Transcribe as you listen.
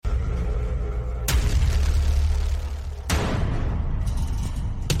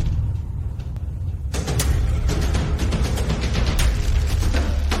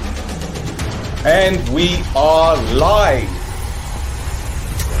And we are live.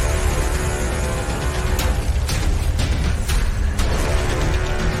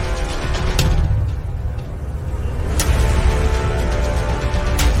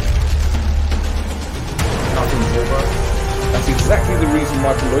 Nothing's over. That's exactly the reason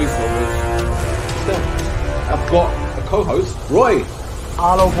Michael Royce was. I've got a co-host, Roy.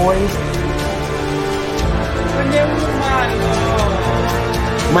 Hello, boys.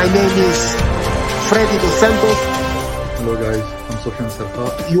 My name is Freddy Dos Santos. Hello guys, I'm Sofian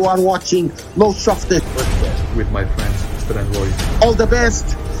Sarfa. You are watching Low Softed With my friends, Mr. and Roy. All the best,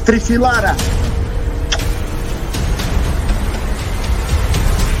 Trifilara.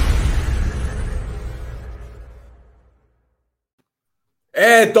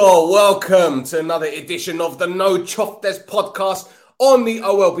 Edo, welcome to another edition of the No Choftes podcast on the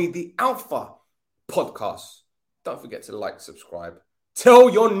OLB, the Alpha podcast. Don't forget to like, subscribe, tell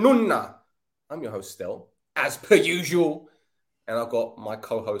your nunna. I'm your host, Stel, as per usual. And I've got my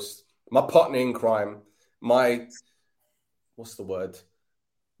co-host, my partner in crime, what's the word?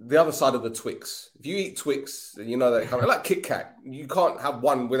 The other side of the Twix. If you eat Twix, you know that kind of like Kit Kat. You can't have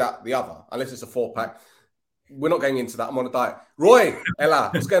one without the other, unless it's a 4-pack. We're not going into that. I'm on a diet. Roy, Ella,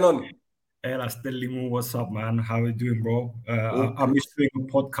 what's going on? Ela Stellimu, what's up, man? How you doing, bro? I'm just doing a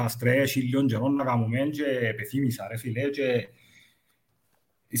podcast today.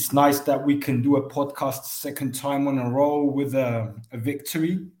 It's nice that we can do a podcast second time in a row with a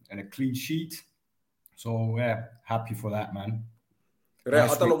victory and a clean sheet. So, yeah, happy for that, man. I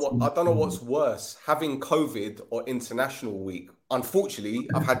don't know what's worse, having COVID or international week. Unfortunately,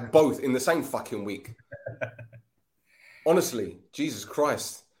 I've had both in the same fucking week. Honestly, Jesus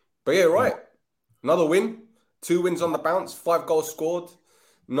Christ. But yeah, right. Another win, 2 wins on the bounce, 5 goals scored,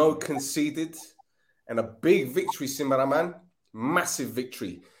 no conceded, and a big victory, Simara, man. Massive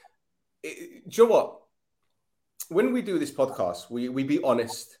victory. Do you know what? When we do this podcast, we be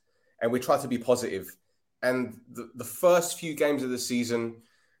honest and we try to be positive. And the first few games of the season,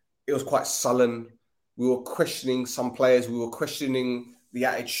 it was quite sullen. We were questioning some players. We were questioning the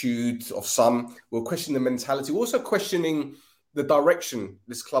attitude of some. We were questioning the mentality. We were also questioning the direction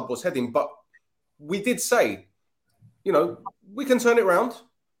this club was heading. But we did say, you know, we can turn it around.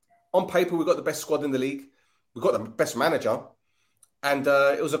 On paper, we've got the best squad in the league. We've got the best manager. And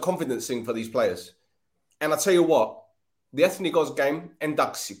it was a confidence thing for these players. And I tell you what, the Ethnikos game,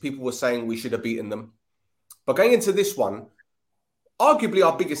 Endaksi, people were saying we should have beaten them. But going into this one, arguably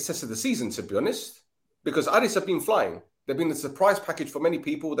our biggest test of the season, to be honest, because Aris have been flying. They've been a surprise package for many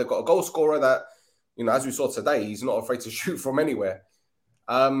people. They've got a goal scorer that, you know, as we saw today, he's not afraid to shoot from anywhere.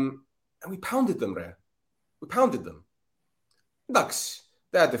 And we pounded them there. We pounded them. Ducks,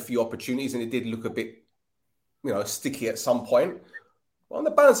 they had a few opportunities and it did look a bit, you know, sticky at some point. But on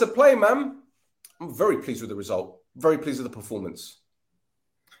the balance of play, man, I'm very pleased with the result. Very pleased with the performance.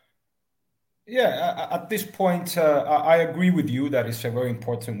 Yeah, at this point, I agree with you that it's a very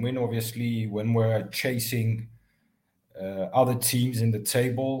important win. Obviously, when we're chasing other teams in the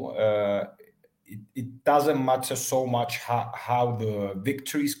table, it doesn't matter so much how the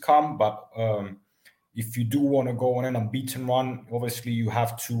victories come. But if you do want to go on an unbeaten run, obviously you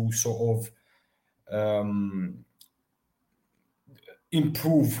have to sort of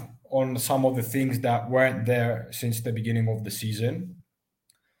improve on some of the things that weren't there since the beginning of the season.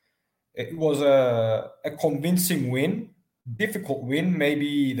 It was a convincing win, difficult win.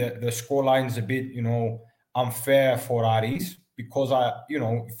 Maybe the scoreline's a bit, you know, unfair for Aris because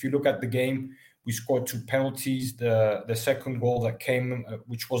if you look at the game, we scored 2 penalties. The second goal that came,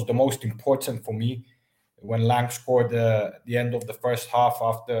 which was the most important for me, when Lang scored the end of the first half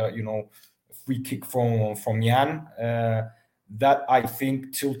after, you know, a free kick from Jan, that I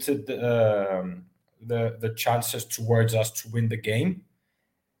think tilted the chances towards us to win the game.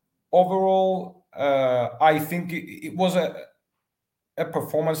 Overall, I think it was a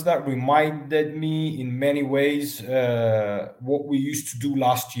performance that reminded me in many ways what we used to do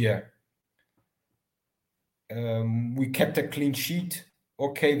last year. We kept a clean sheet.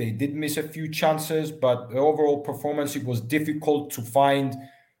 Okay, they did miss a few chances, but the overall performance, it was difficult to find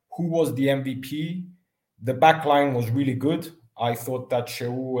who was the MVP. The back line was really good. I thought that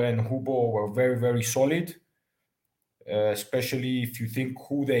Sheu and Hubo were very, very solid. Especially if you think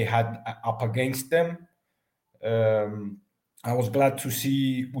who they had up against them. I was glad to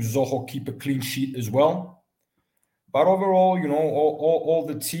see Uzoho keep a clean sheet as well. But overall, you know, all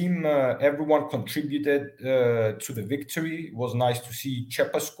the team, everyone contributed to the victory. It was nice to see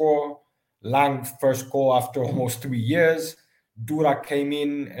Chepa score. Lang first goal after almost 3 years. Dura came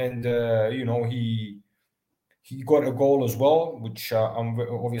in and, he He got a goal as well, which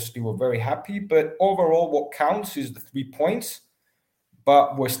obviously we're very happy. But overall, what counts is the 3 points.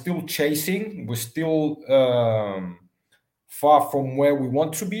 But we're still chasing. We're still far from where we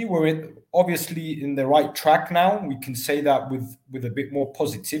want to be. We're obviously in the right track now. We can say that with a bit more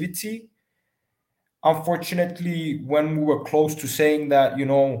positivity. Unfortunately, when we were close to saying that,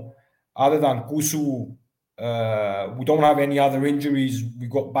 other than Kusu, we don't have any other injuries. We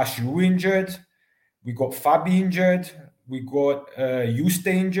got Bashiru injured. We got Fabi injured. We got Yuste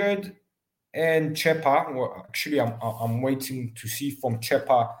injured. And Chepa. Well, actually, I'm waiting to see from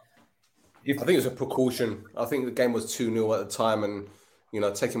Chepa. I think it was a precaution. I think the game was 2-0 at the time, and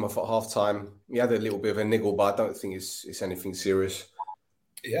taking him off at half time, he had a little bit of a niggle, but I don't think it's anything serious.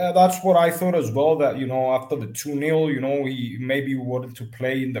 Yeah, that's what I thought as well. That after the 2-0, he maybe wanted to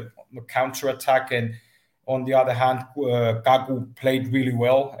play in the counter attack, and on the other hand, Gagu played really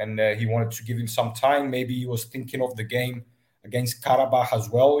well, and he wanted to give him some time. Maybe he was thinking of the game against Karabakh as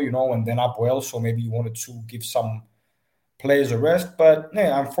well, and then Apoel, so maybe he wanted to give some players a rest. But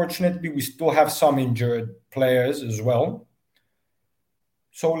unfortunately, we still have some injured players as well.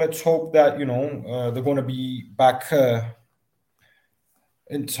 So let's hope that they're going to be back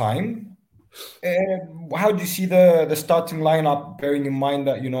in time. How do you see the starting lineup, bearing in mind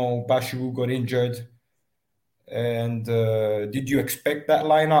that Bashiru got injured? And did you expect that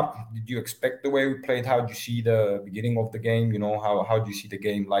lineup? Did you expect the way we played? How do you see the beginning of the game? How do you see the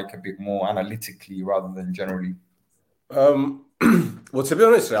game like a bit more analytically rather than generally? Well, to be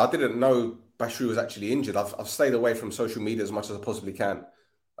honest, I didn't know Bashiru was actually injured. I've stayed away from social media as much as I possibly can.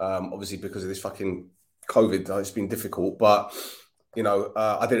 Obviously, because of this fucking COVID, it's been difficult. But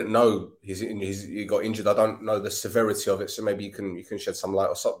I didn't know he got injured. I don't know the severity of it, so maybe you can shed some light,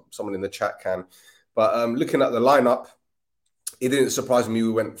 or someone in the chat can. But looking at the lineup, it didn't surprise me.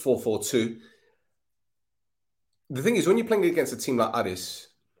 We went 4-4-2. The thing is, when you're playing against a team like Aris,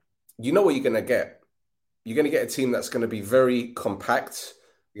 you know what you're going to get. You're going to get a team that's going to be very compact.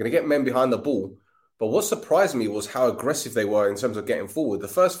 You're going to get men behind the ball. But what surprised me was how aggressive they were in terms of getting forward. The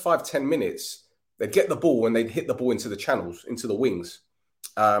first 5-10 minutes, they'd get the ball and they'd hit the ball into the channels, into the wings.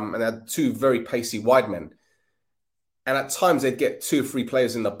 And they had 2 very pacey wide men. And at times, they'd get 2 or 3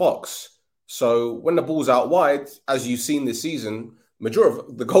 players in the box. So when the ball's out wide, as you've seen this season, majority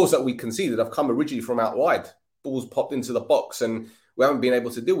of the goals that we conceded have come originally from out wide. Balls popped into the box and we haven't been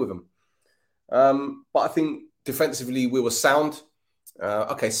able to deal with them. But I think defensively we were sound.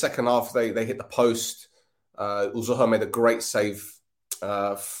 Second half they hit the post. Uzoho made a great save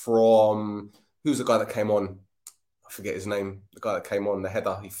from... Who's the guy that came on? I forget his name. The guy that came on, the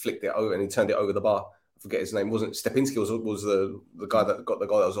header. He flicked it over and he turned it over the bar. I forget his name. Wasn't Stepinski was the guy that got the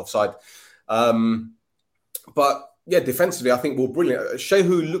goal that was offside. But yeah, defensively, I think we're brilliant.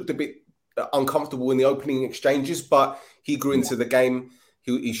 Shehu looked a bit uncomfortable in the opening exchanges, but he grew into the game.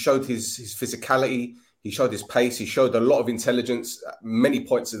 He showed his physicality. He showed his pace. He showed a lot of intelligence at many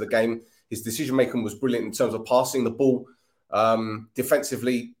points of the game. His decision-making was brilliant in terms of passing the ball.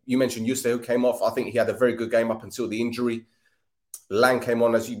 Defensively, you mentioned Yuste, who came off. I think he had a very good game up until the injury. Lang came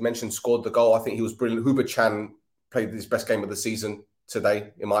on, as you mentioned, scored the goal. I think he was brilliant. Huber Chan played his best game of the season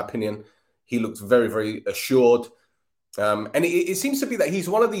today, in my opinion. He looked very, very assured. And it seems to be that he's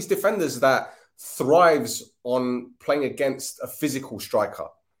one of these defenders that thrives on playing against a physical striker.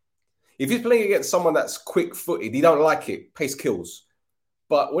 If he's playing against someone that's quick-footed, he don't like it. Pace kills.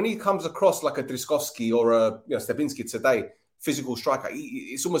 But when he comes across like a Dryskovsky or a Stepinski today, physical striker,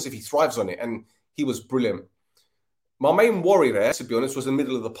 it's almost as if he thrives on it. And he was brilliant. My main worry there, to be honest, was the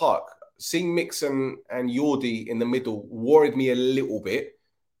middle of the park. Seeing Mixon and Yordi in the middle worried me a little bit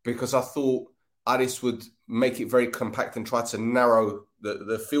because I thought Aris would make it very compact and try to narrow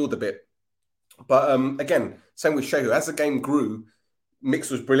the field a bit. But again, same with Shehu. As the game grew,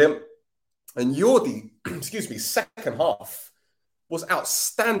 Mix was brilliant. And Yordi, second half was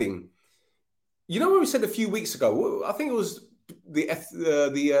outstanding. You know what we said a few weeks ago? I think it was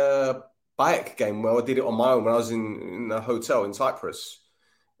the Bayek game where I did it on my own when I was in a hotel in Cyprus.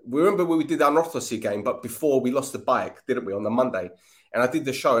 We remember when we did our Northosi game, but before we lost the Bayek, didn't we, on the Monday? And I did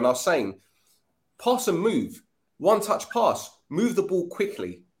the show and I was saying, pass and move. One touch pass. Move the ball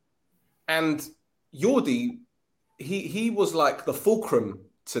quickly. And Yordi, he was like the fulcrum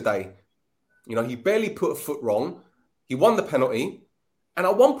today. He barely put a foot wrong. He won the penalty. And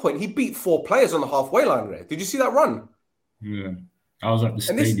at one point, he beat 4 players on the halfway line there. Did you see that run? Yeah. I was at the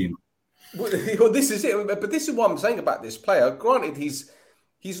stadium. This is it. But this is what I'm saying about this player. Granted,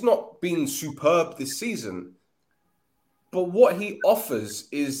 he's not been superb this season. But what he offers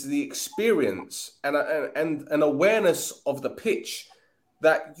is the experience and an awareness of the pitch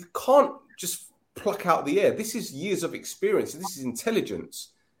that you can't just pluck out of the air. This is years of experience. This is intelligence.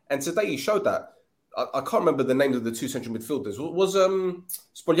 And today he showed that. I can't remember the names of the two central midfielders. Was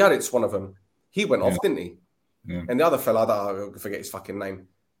Spoljaric one of them? He went off, didn't he? Yeah. And the other fella, I forget his fucking name.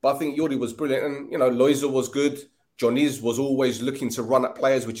 But I think Jordi was brilliant. And, Loiza was good. Johnny's was always looking to run at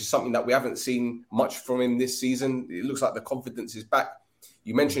players, which is something that we haven't seen much from him this season. It looks like the confidence is back.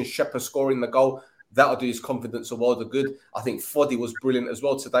 You mentioned Shepherd scoring the goal. That'll do his confidence a world of good. I think Foddy was brilliant as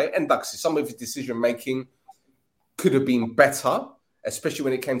well today. And Daxi, some of his decision-making could have been better, especially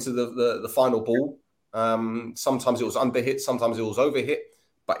when it came to the final ball. Sometimes it was underhit, sometimes it was overhit,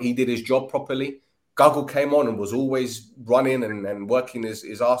 but he did his job properly. Guggle came on and was always running and working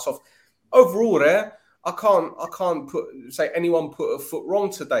his ass off. Overall, I can't say anyone put a foot wrong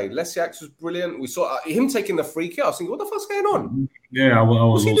today. Lesiak was brilliant. We saw him taking the free kick. I was thinking, what the fuck's going on? Yeah, I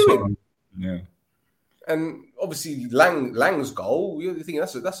was What's he also doing? Yeah. And obviously Lang's goal, you're thinking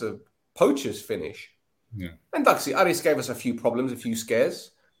that's a poacher's finish. Yeah. And Daxi, Aris gave us a few problems, a few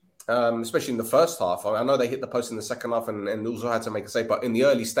scares, especially in the first half. I know they hit the post in the second half and also had to make a save, but in the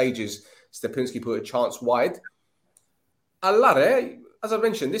early stages, Stepinski put a chance wide. Alare, as I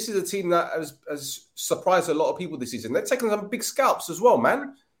mentioned, this is a team that has surprised a lot of people this season. They've taken some big scalps as well,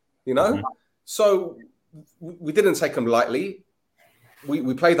 man. Mm-hmm. So we didn't take them lightly.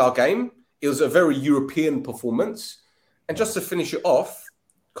 We played our game. It was a very European performance. And just to finish it off,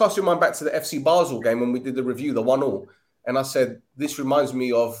 cast your mind back to the FC Basel game when we did the review, the 1-1. And I said, this reminds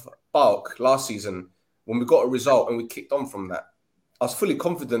me of PAOK last season when we got a result and we kicked on from that. I was fully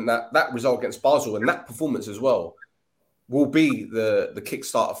confident that result against Basel and that performance as well will be the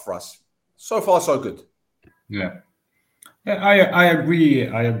kickstarter for us. So far, so good. Yeah. I agree.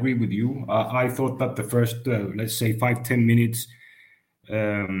 I agree with you. I thought that the first, let's say, 5-10 minutes,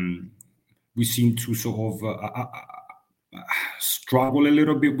 we seemed to sort of struggle a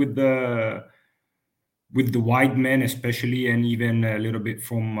little bit with the wide men, especially, and even a little bit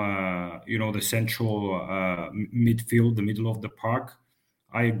from the central midfield, the middle of the park.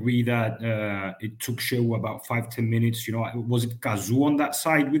 I agree that it took Shehu about 5-10 minutes. Was it Kazu on that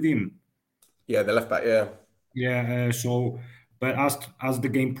side with him? Yeah, the left back. Yeah. Yeah. But as the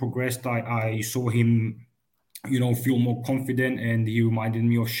game progressed, I saw him, feel more confident, and he reminded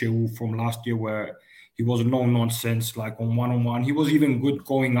me of Shehu from last year, where he was no nonsense, like on one-on-one. He was even good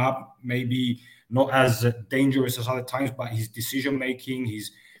going up, maybe not as dangerous as other times, but his decision making,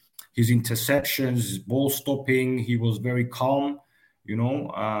 his interceptions, his ball stopping, he was very calm.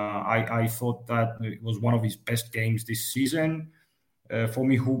 I thought that it was one of his best games this season. For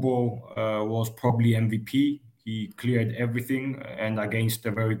me, Hugo was probably MVP. He cleared everything, and against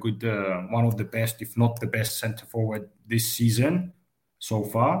a very good, one of the best, if not the best, centre forward this season so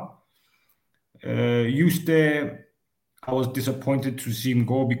far. Yuste, I was disappointed to see him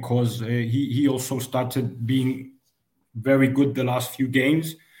go because he also started being very good the last few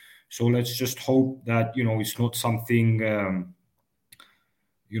games. So let's just hope that it's not something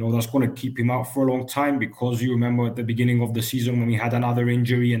that's going to keep him out for a long time, because you remember at the beginning of the season when we had another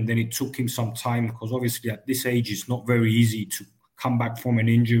injury and then it took him some time, because obviously at this age it's not very easy to come back from an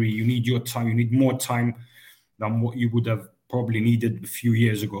injury. You need your time. You need more time than what you would have probably needed a few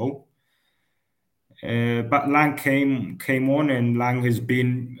years ago. But Lang came on, and Lang has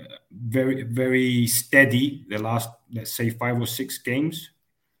been very, very steady the last, let's say, 5 or 6 games.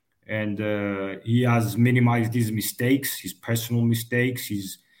 And he has minimized his mistakes, his personal mistakes.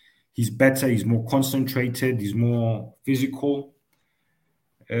 He's better, he's more concentrated, he's more physical.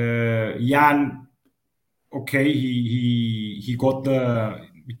 Jan, okay, he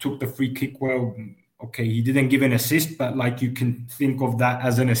took the free kick well. Okay, he didn't give an assist, but like you can think of that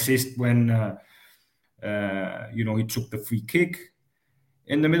as an assist when he took the free kick.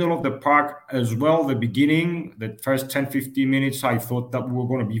 In the middle of the park as well, the beginning, the first 10-15 minutes, I thought that we were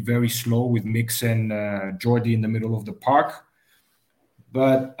going to be very slow with Mix and Jordi in the middle of the park.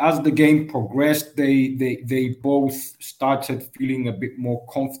 But as the game progressed, they both started feeling a bit more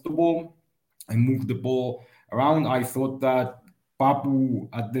comfortable and moved the ball around. I thought that Papu,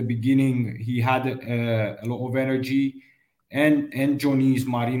 at the beginning, he had a lot of energy. And Johnny's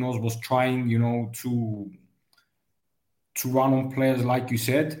Marinos was trying, to run on players, like you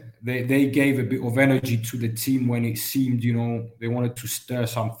said. They gave a bit of energy to the team when it seemed, they wanted to stir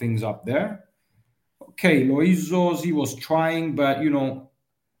some things up there. Okay, Loizos, he was trying, but,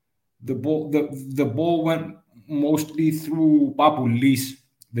 the ball went mostly through Papoulis.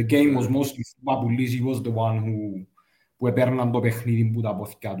 The game was mostly through Papoulis. He was the one who έπαιρναν το παιχνίδι που τα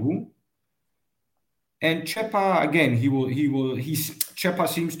αποθηκά του. And Chepa, again, Chepa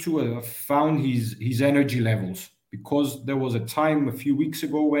seems to have found his energy levels, because there was a time a few weeks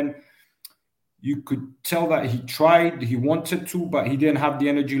ago when you could tell that he tried, he wanted to, but he didn't have the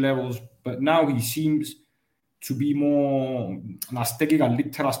energy levels. But now he seems to be more να στέκει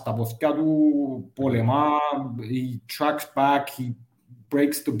καλύτερα στα ποδιά του, πολεμά, he tracks back, he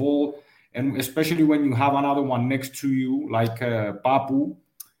breaks the ball, and especially when you have another one next to you, like Papu.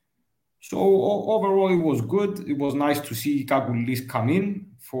 So overall, it was good. It was nice to see Kagoulis come in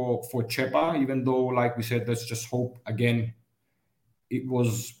for Chepa, even though, like we said, let's just hope again, it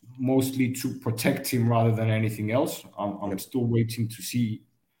was mostly to protect him rather than anything else. I'm still waiting to see.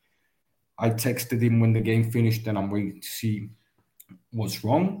 I texted him when the game finished, and I'm waiting to see what's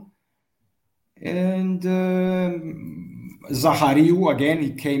wrong. And Zahariu, again,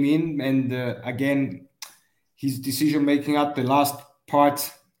 he came in, and again, his decision-making at the last part,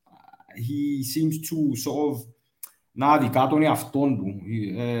 he seems to sort of he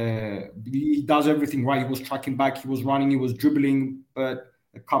does everything right. He was tracking back, he was running, he was dribbling, but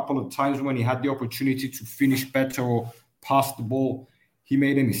a couple of times when he had the opportunity to finish better or pass the ball, he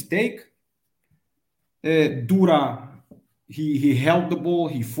made a mistake. Dura, he held the ball,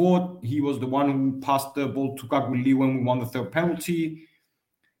 he fought, he was the one who passed the ball to Kagouli when we won the third penalty.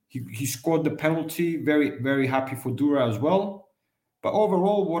 He scored the penalty, very, very happy for Dura as well. But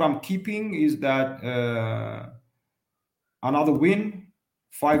overall, what I'm keeping is that another win,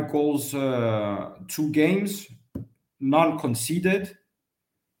 5 goals, 2 games, none conceded,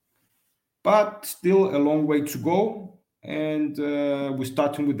 but still a long way to go. And we're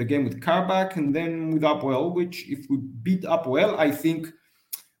starting with the game with Karabakh and then with Apoel, which if we beat Apoel, I think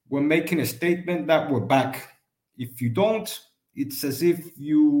we're making a statement that we're back. If you don't, it's as if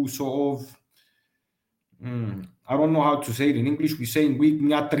you sort of, I don't know how to say it in English. We say in Greek,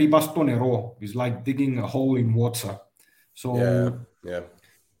 μια τρύπα στο νερό. It's like digging a hole in water. So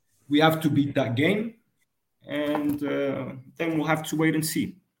we have to beat that game, and then we'll have to wait and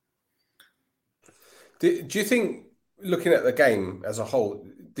see. Do you think, looking at the game as a whole,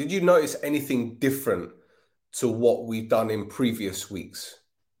 did you notice anything different to what we've done in previous weeks?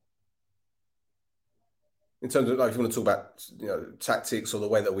 In terms of, like, if you want to talk about, tactics or the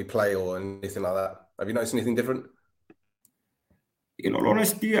way that we play or anything like that, have you noticed anything different? In all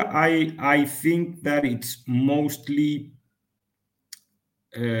honesty, I think that it's mostly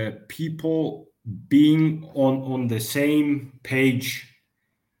people being on the same page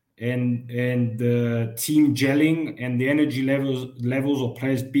and the team gelling and the energy levels of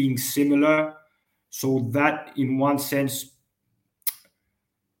players being similar. So that, in one sense,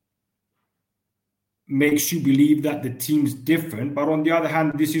 makes you believe that the team's different. But on the other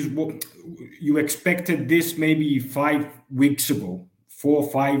hand, this is what you expected this maybe 5 weeks ago,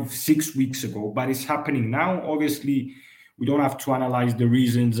 4, 5, 6 weeks ago, but it's happening now. Obviously, we don't have to analyze the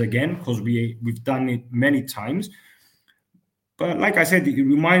reasons again because we've done it many times. But like I said, it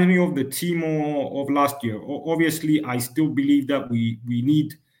reminds me of the team of last year. Obviously, I still believe that we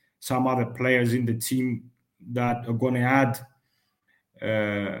need some other players in the team that are going to add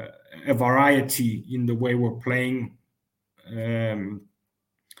a variety in the way we're playing, and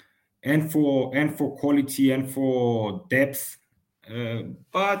for quality and for depth.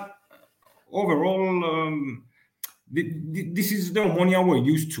 But overall, this is the Omonia we're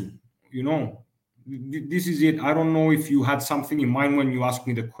used to. This is it. I don't know if you had something in mind when you asked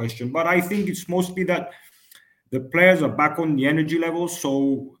me the question, but I think it's mostly that the players are back on the energy level.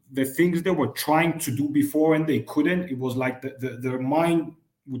 So the things they were trying to do before and they couldn't, it was like their mind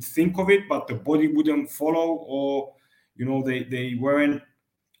would think of it, but the body wouldn't follow, or they weren't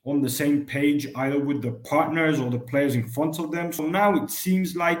on the same page either with the partners or the players in front of them. So now it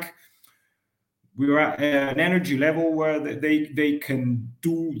seems like we're at an energy level where they can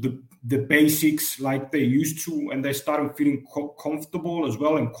do the basics like they used to, and they're starting feeling comfortable as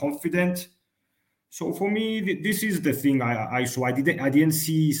well and confident. So for me, this is the thing I saw. I didn't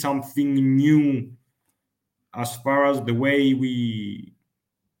see something new as far as the way we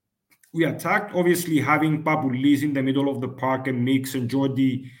attacked. Obviously, having Papoulis in the middle of the park and Mix and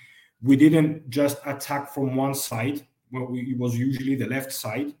Jordi, we didn't just attack from one side. Well, it was usually the left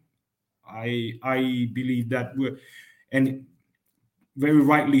side. I believe that and very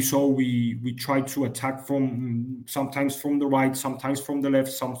rightly so, we try to attack sometimes from the right, sometimes from the left,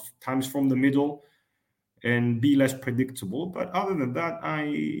 sometimes from the middle, and be less predictable. But other than that,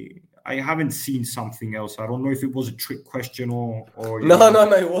 I haven't seen something else. I don't know if it was a trick question or No,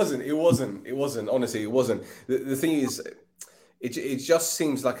 it wasn't. Honestly, it wasn't. The thing is, it just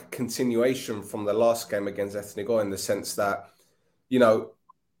seems like a continuation from the last game against Ethnigo, in the sense that,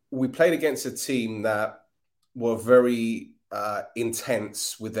 we played against a team that were very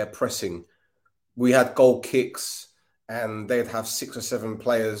intense with their pressing. We had goal kicks and they'd have 6 or 7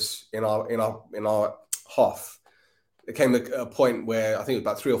 players in our half. It came to a point where I think it was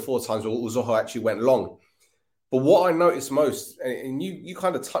about 3 or 4 times where Zoho actually went long. But what I noticed most, and you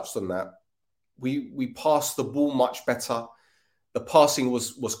kind of touched on that, we passed the ball much better. The passing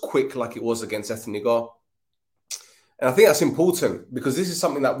was quick like it was against Ethniga. And I think that's important because this is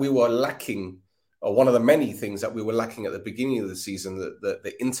something that we were lacking, or one of the many things that we were lacking at the beginning of the season,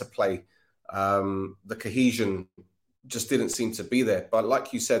 the interplay, the cohesion just didn't seem to be there. But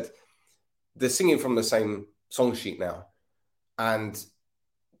like you said, they're singing from the same song sheet now. And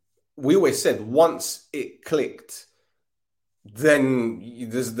we always said once it clicked, then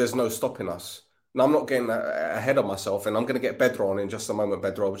there's no stopping us. Now, I'm not getting ahead of myself, and I'm going to get Bedro on in just a moment,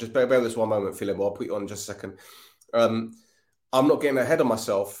 Bedro. Just bear this one moment, Philip. I'll put you on in just a second. I'm not getting ahead of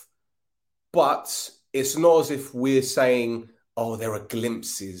myself, but it's not as if we're saying, oh, there are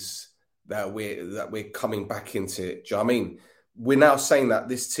glimpses that we're coming back into it. Do you know what I mean? We're now saying that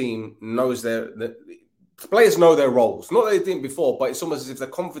this team knows the players know their roles. Not that they didn't before, but it's almost as if their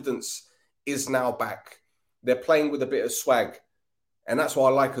confidence is now back. They're playing with a bit of swag, and that's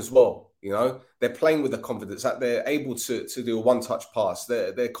what I like as well. You know, they're playing with the confidence that they're able to do a one-touch pass.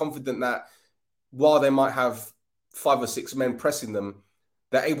 They're confident that while they might have 5 or 6 men pressing them,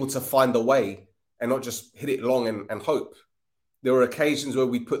 they're able to find a way and not just hit it long and hope. There were occasions where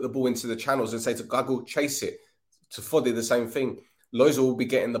we put the ball into the channels and say to Gago, chase it. To Foddy, the same thing. Loiza will be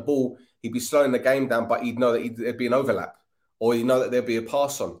getting the ball. He'd be slowing the game down, but he'd know that there'd be an overlap, or he'd know that there'd be a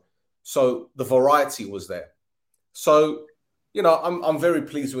pass on. So the variety was there. So, you know, I'm very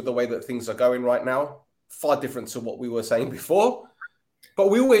pleased with the way that things are going right now. Far different to what we were saying before, but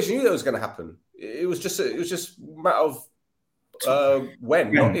we always knew that was going to happen. It was just a matter of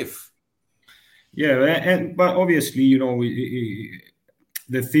when, not if. Yeah, but obviously, you know,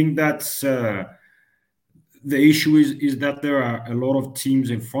 the thing that's the issue is that there are a lot of teams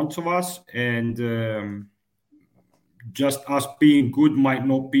in front of us, and just us being good might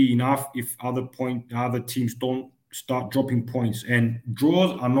not be enough if other teams don't start dropping points, and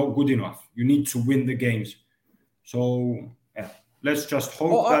draws are not good enough. You need to win the games. So let's just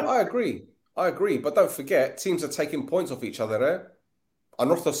hope that... I agree, but don't forget, teams are taking points off each other.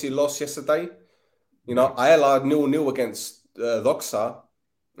 Anorthosis lost yesterday. You know, Ayala 0-0 against Doxa,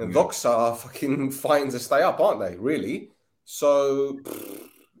 and Doxa are fucking fighting to stay up, aren't they? Really? So,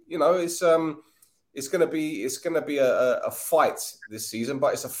 you know, it's gonna be a fight this season,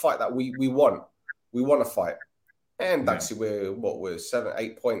 but it's a fight that we want. We want to fight. And actually, we're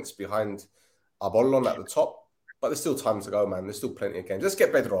 7-8 points behind Apollon at the top, but there's still time to go, man. There's still plenty of games. Let's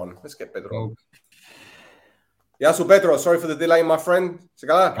get better on. Yeah, so Pedro, sorry for the delay, my friend.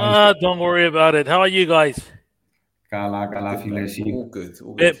 Don't worry about it. How are you guys? Καλά, φίλε, εσύ. All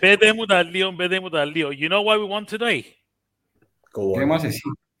good. Πέτε μου τα λίγο. You know why we won today? Go on.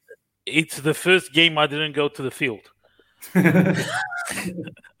 It's the first game I didn't go to the field.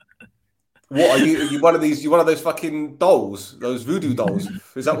 What are you? You one of these? You one of those fucking dolls? Those voodoo dolls?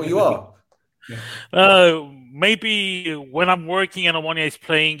 Is that what you are? Maybe when I'm working and Omonia is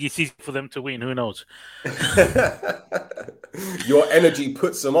playing, it's easy for them to win. Who knows? Your energy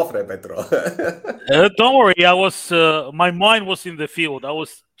puts them off there, Pedro. Don't worry. I was. My mind was in the field. I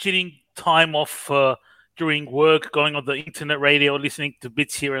was cheating time off during work, going on the internet radio, listening to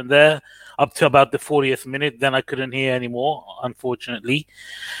bits here and there, up to about the 40th minute. Then I couldn't hear anymore, unfortunately.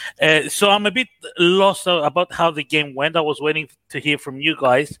 So I'm a bit lost about how the game went. I was waiting to hear from you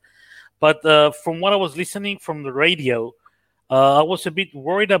guys. But from what I was listening from the radio, I was a bit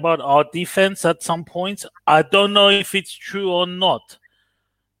worried about our defense at some points. I don't know if it's true or not.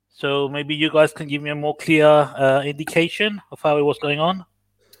 So maybe you guys can give me a more clear indication of how it was going on.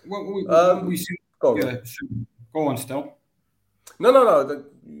 Well, go on, Stel. No.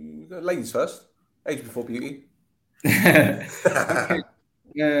 The ladies first. Age before beauty.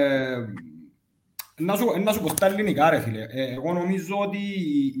 Να σου πω στα ελληνικά, ρε φίλε. Εγώ νομίζω ότι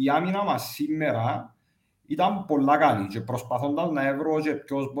η άμυνα μας σήμερα ήταν πολλά καλή και προσπαθώντας να βρω και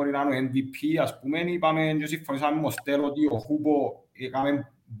ποιος μπορεί να είναι ο MVP, ας πούμε, είπαμε και συμφωνήσαμε με ο Στέλ ότι ο Χούπο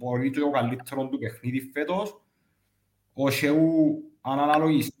έκαμε πολύ και το καλύτερο του παιχνίδι φέτος. Ο Σεού, αν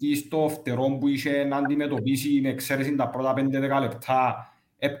αναλογιστεί στο φτερό που είχε να αντιμετωπίσει με εξαίρεση τα πρώτα 5-10 λεπτά,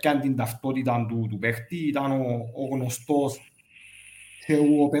 έπιαν την ταυτότητα του παίχτη, ήταν ο γνωστός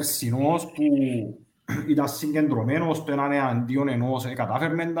Σεού ο Περσινός που ήταν συγκεντρωμένος στο έναν εναντίον ενός,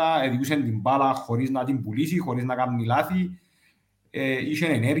 κατάφερνε τα, έδιουσε την μπάλα χωρίς να την πουλήσει, χωρίς να κάνει λάθη, είχε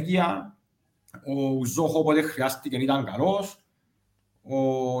ενέργεια, ο Ζόχο όποτε χρειάστηκε ήταν καλός, ο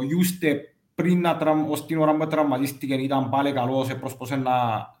Ιούστε πριν ως την ώρα που τραυματίστηκε ήταν πάλι καλός, προσπαθούσε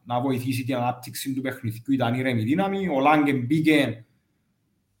να βοηθήσει την ανάπτυξη του παιχνιδιού, ήταν ήρεμη δύναμη. Ο Λάγκεν μπήκε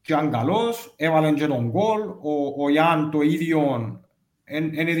και ήταν καλός, έβαλε και τον γκολ. Ο Ιάν το ίδιο,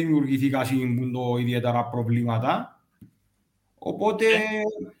 δεν δημιουργηθήκαν το ιδιαίτερα προβλήματα. Οπότε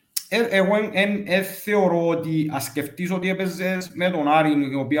εγώ θεωρώ ότι ας σκεφτείς ότι έπαιζες με τον Άρη,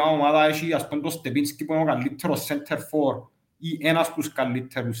 η οποία ομάδα έχει ας πούμε το Στεπίνσκι που είναι ο καλύτερος center for ή ένας από τους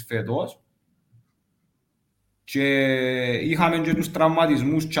καλύτερους φέτος, και είχαμε και τους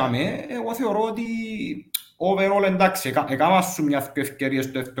τραυματισμούς τσάμε. Εγώ θεωρώ ότι overall εντάξει, έκανα σου μια ευκαιρία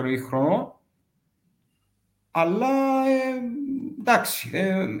στο δεύτερο χρόνο, αλλά εντάξει,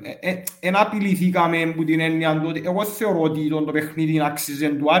 εν απειληθήκαμε από την έννοια ότι εγώ θεωρώ ότι το παιχνίδι άξιζε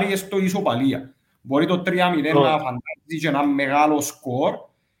του Άρη στο ισοπαλία. Μπορεί το 3-0 να φαντάζει και ένα μεγάλο σκορ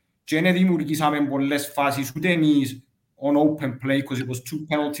και δεν δημιουργήσαμε πολλές φάσεις ούτε εμείς on open play, because it was 2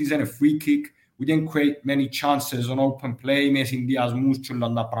 penalties and a free kick. We didn't create many chances on open play με συνδυασμούς και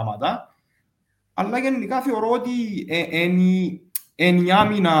όλα τα πράγματα. Αλλά γενικά θεωρώ ότι είναι η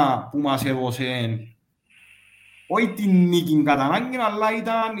άμυνα που μας έδωσε όχι την νίκη κατά ανάγκη, αλλά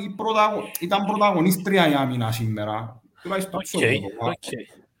ήταν πρωταγωνίστρια η άμυνα σήμερα.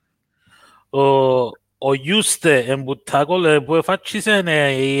 Ο Ιούστε εμπουτάκολ που εφάτσισε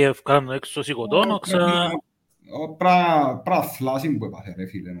ευκάνουν έξω σηκωτών. Πραθλάσιν που έπαθε ρε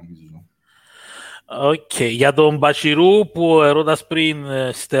φίλε νομίζω. Για τον Μπασιρού που ερώτας πριν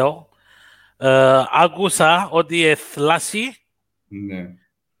Στέο, άκουσα ότι θλάσι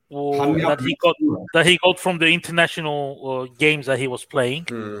that he got from the international games that he was playing,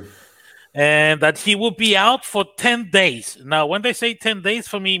 and that he will be out for 10 days. Now, when they say 10 days,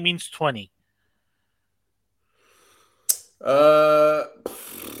 for me, it means 20.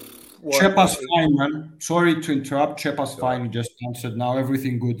 Chepa's fine, man. Sorry to interrupt. Chepa's fine. He just answered now.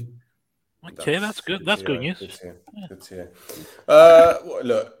 Everything good. Okay, that's good. That's good news. Good to hear.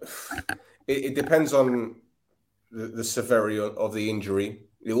 Look, it depends on the severity of the injury.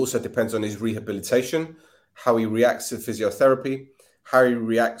 It also depends on his rehabilitation, how he reacts to physiotherapy, how he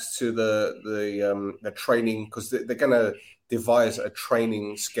reacts to the training, because they're going to devise a training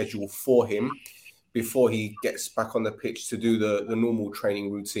schedule for him before he gets back on the pitch to do the normal training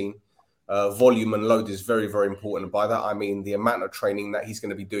routine. Volume and load is very, very important. By that, I mean the amount of training that he's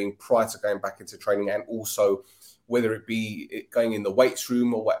going to be doing prior to going back into training, and also whether it be going in the weights room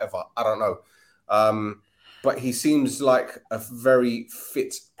or whatever. I don't know. But he seems like a very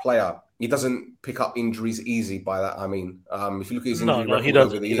fit player. He doesn't pick up injuries easy. By that, I mean, if you look at his injury record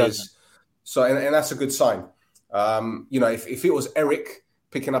over the years, so and that's a good sign. If it was Eric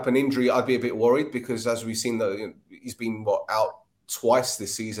picking up an injury, I'd be a bit worried, because as we've seen, he's been out twice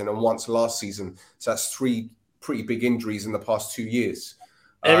this season and once last season. So that's 3 pretty big injuries in the past 2 years.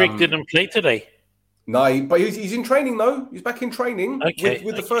 Eric didn't play today. No, but he's in training though. He's back in training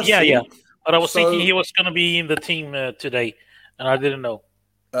with the first team. Yeah. But I was thinking he was going to be in the team today, and I didn't know.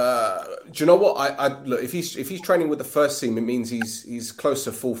 Do you know what? I look, if he's training with the first team, it means he's close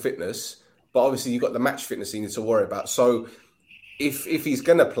to full fitness. But obviously, you've got the match fitness you need to worry about. So if he's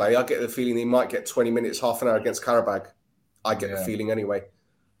going to play, I get the feeling he might get 20 minutes, half an hour against Karabag. I get the feeling anyway.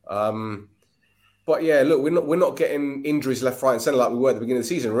 But yeah, look, we're not getting injuries left, right, and centre like we were at the beginning of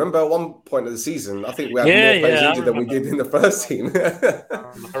the season. Remember, at one point of the season, I think we had more players injured than we did in the first team.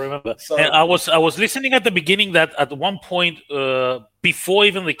 I remember. And I was listening at the beginning that at one point, before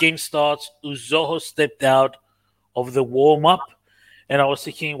even the game starts, Uzoho stepped out of the warm-up, and I was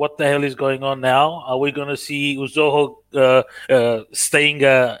thinking, what the hell is going on now? Are we going to see Uzoho staying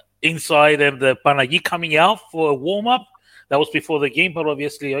inside and the Panagi coming out for a warm-up? That was before the game, but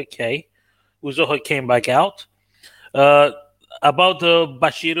obviously, okay. Uzoho came back out. About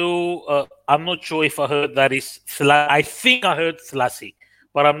Bashiru, I'm not sure if I heard that is I think I heard Thlassi,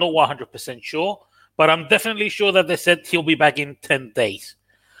 but I'm not 100% sure. But I'm definitely sure that they said he'll be back in 10 days.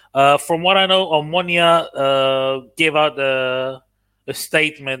 From what I know, Omonia gave out a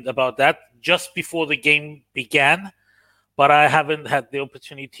statement about that just before the game began, but I haven't had the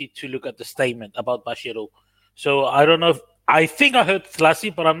opportunity to look at the statement about Bashiru. So I don't know if I think I heard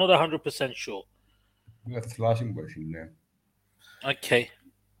Thlassi, but I'm not 100% sure. Thlassi μπορεί, ναι. Okay.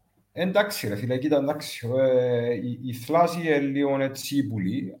 Εντάξει ρε φίλε, κοίτα, εντάξει, η Thlassi είναι λίγο έτσι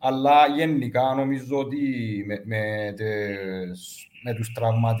πουλή, αλλά γενικά νομίζω ότι με τους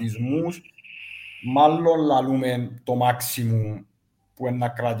τραυματισμούς μάλλον λαλούμε το maximum που είναι να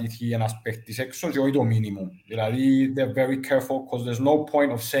κρατηθεί ένας παίχτης έξω και όχι το minimum. Δηλαδή, they're very careful, because there's no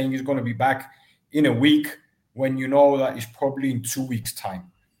point of saying he's going to be back in a week when you know that it's probably in 2 weeks' time.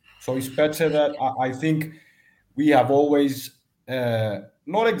 So it's better that I think we have always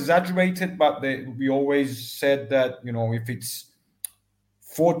not exaggerated, but we always said that, if it's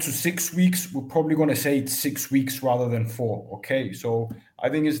 4 to 6 weeks, we're probably going to say it's 6 weeks rather than 4. Okay, so I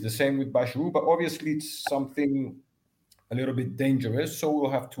think it's the same with Bachirou, but obviously it's something a little bit dangerous, so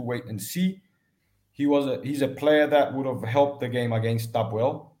we'll have to wait and see. He's a player that would have helped the game against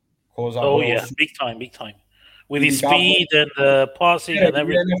Dapwell. Big time. With his speed and passing and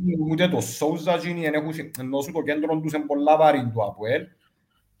everything. Ούτε το Σόουζα ενώ το κέντρο τους είναι πολλά βαρύν του Αποέλ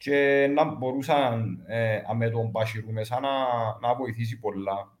και να μπορούσαν με τον Μπασιρού μέσα να βοηθήσει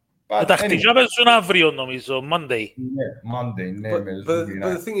πολλά. Εντάξει, já παίζουν αύριο νομίζω, Monday. Monday, ναι. But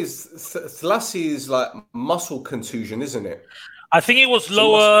the thing is, Thalasi is like muscle contusion, isn't it? I think it was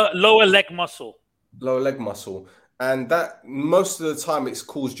lower leg muscle. Lower leg muscle. And that most of the time it's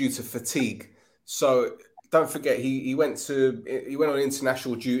caused due to fatigue. So don't forget, he went on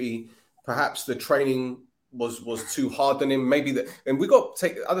international duty. Perhaps the training was too hard on him. Maybe and we got to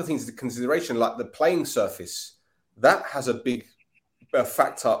take other things into consideration, like the playing surface. That has a big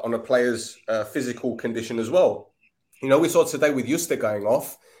factor on a player's physical condition as well. We saw today with Yuste going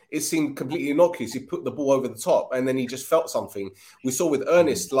off. It seemed completely innocuous. He put the ball over the top and then he just felt something. We saw with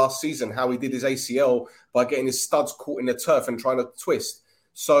Ernest last season how he did his ACL by getting his studs caught in the turf and trying to twist.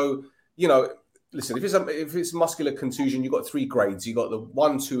 So, listen, if it's muscular contusion, you've got 3 grades. You've got the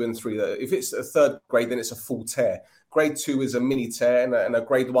 1, 2, and 3. If it's a 3rd grade, then it's a full tear. Grade 2 is a mini tear, and a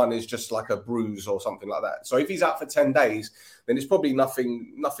grade 1 is just like a bruise or something like that. So if he's out for 10 days, then it's probably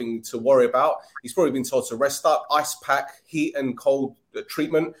nothing to worry about. He's probably been told to rest up, ice pack, heat and cold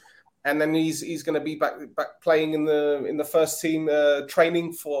treatment, and then he's going to be back playing in the first team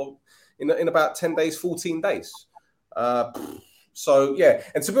training for in about 10 days, 14 days. So, yeah.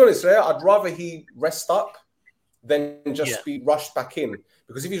 And to be honest, I'd rather he rest up than just be rushed back in.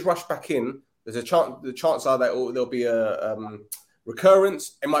 Because if he's rushed back in, there's the chance are that there'll be a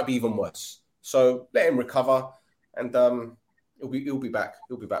recurrence. It might be even worse. So let him recover, and he'll be back.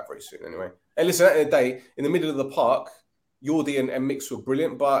 He'll be back very soon anyway. And listen, at the end of the day, in the middle of the park, Jordi and Mix were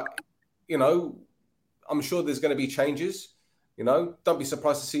brilliant, but, I'm sure there's going to be changes. Don't be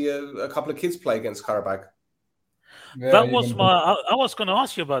surprised to see a couple of kids play against Qarabag. I was going to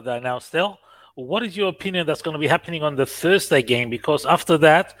ask you about that now, Stel. What is your opinion that's going to be happening on the Thursday game? Because after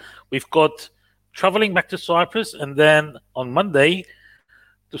that, we've got traveling back to Cyprus, and then on Monday,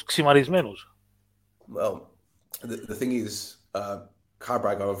 to Ximarismenos. Well, the thing is,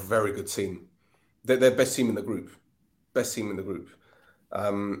 Qarabag are a very good team. They're best team in the group.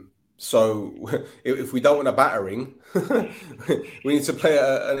 So if we don't want a battering, we need to play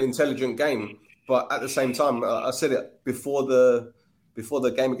an intelligent game. But at the same time, I said it before the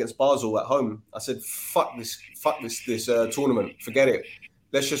game against Basel at home. I said, fuck this tournament. Forget it.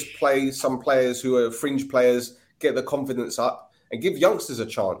 Let's just play some players who are fringe players, get the confidence up, and give youngsters a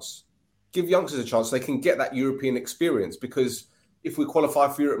chance. They can get that European experience, because if we qualify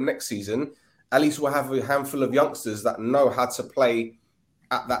for Europe next season, at least we'll have a handful of youngsters that know how to play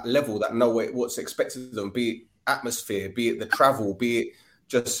at that level, that know what's expected of them, be it atmosphere, be it the travel, be it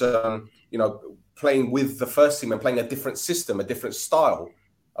just, playing with the first team and playing a different system, a different style.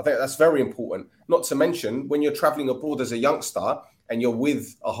 I think that's very important. Not to mention, when you're traveling abroad as a youngster and you're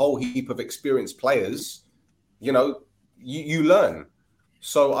with a whole heap of experienced players, you learn.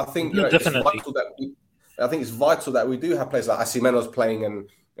 So I think it's vital that we do have players like Asimenos playing and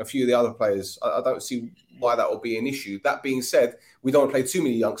a few of the other players. I don't see why that will be an issue. That being said, we don't play too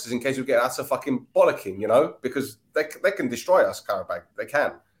many youngsters in case we get out of fucking bollocking, because they can destroy us, Qarabag. They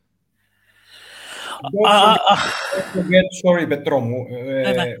can. Don't forget, sorry, Petromu.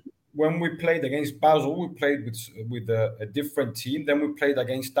 When we played against Basel, we played with a different team. Then we played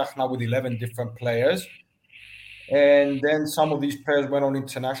against Tachna with 11 different players. And then some of these players went on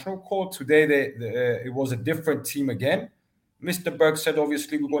international call. Today, it was a different team again. Mr. Berg said,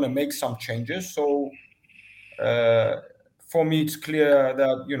 obviously, we're going to make some changes. So for me, it's clear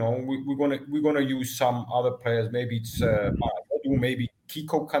that, we're going to use some other players. Maybe it's maybe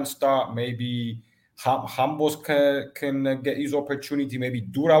Kiko can start. Maybe Hambos can get his opportunity. Maybe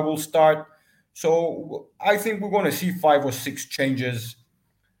Dura will start. So I think we're going to see 5 or 6 changes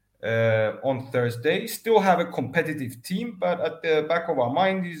on Thursday. Still have a competitive team, but at the back of our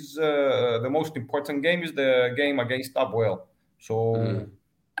mind is the most important game is the game against Apoel. So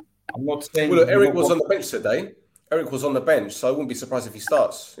I'm not saying. Well, look, Eric was on the bench today. Eric was on the bench, so I wouldn't be surprised if he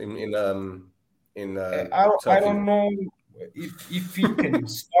starts in I don't know if he can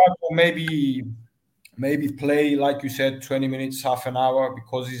start or maybe play, like you said, 20 minutes, half an hour,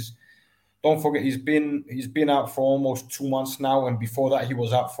 because don't forget he's been out for almost 2 months now, and before that he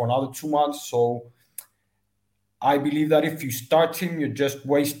was out for another 2 months. So I believe that if you start him, you're just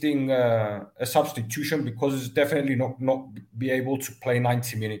wasting a substitution because he's definitely not be able to play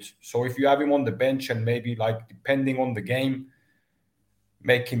 90 minutes. So if you have him on the bench and maybe like depending on the game,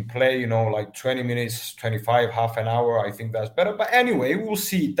 make him play, like 20 minutes, 25, half an hour, I think that's better. But anyway, we'll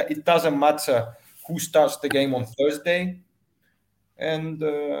see. It doesn't matter who starts the game on Thursday, and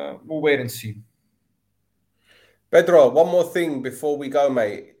we'll wait and see. Pedro, one more thing before we go,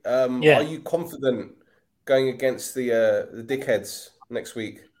 mate. Are you confident going against the dickheads next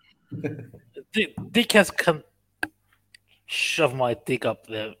week? The dickheads can shove my dick up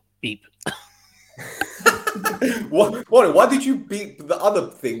their beep. What? Why did you beep the other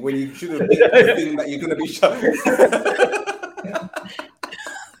thing when you should have beeped the thing that you're going to be shoving?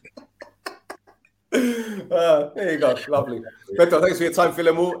 There you go. Lovely. Pedro, thanks for your time,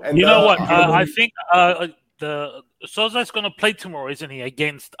 Philemon. And you know what? I think the Sousa's going to play tomorrow, isn't he,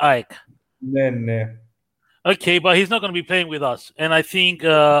 against Ike? No. Okay, but he's not going to be playing with us. And I think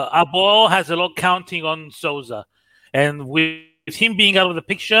Abol has a lot counting on Sousa. And with him being out of the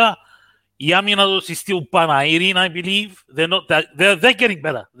picture, Yaminados is still Panairin, I believe. They're not that. They're getting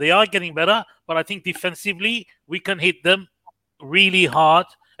better. They are getting better. But I think defensively, we can hit them really hard,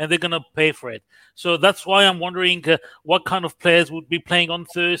 and they're going to pay for it. So that's why I'm wondering what kind of players would be playing on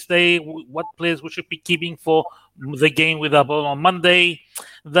Thursday, what players we should be keeping for the game with Abol on Monday.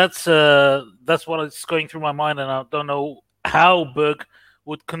 That's what is going through my mind, and I don't know how Berg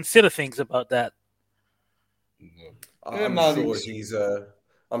would consider things about that.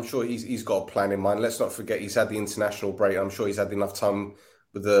 I'm sure he's got a plan in mind. Let's not forget he's had the international break. I'm sure he's had enough time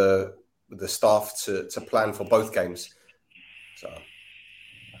with the staff to plan for both games. So.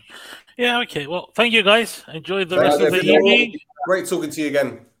 Yeah, okay. Well, thank you, guys. Enjoy the rest of the evening. Great talking to you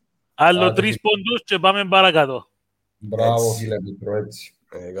again. Άλλο 3 πόντους και πάμε παρακάτω. Bravo, φίλε Πέτρο, έτσι.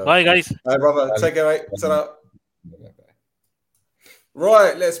 There you go. Bye, guys. Bye, brother. Take care, mate. Ta-ra.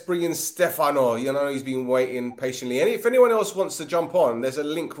 Right, let's bring in Stefano. He's been waiting patiently. And if anyone else wants to jump on, there's a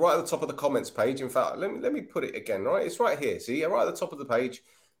link right at the top of the comments page. In fact, let me put it again, right? It's right here. See, right at the top of the page.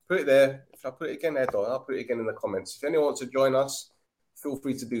 Put it there. If I put it again, I'll put it again in the comments. If anyone wants to join us, feel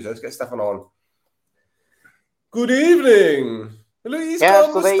free to do so. Let's get Stefano on. Good evening. Look, he's got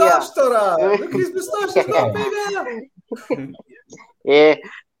a moustache, Tora. Look at his moustache. He's got bigger. Yeah.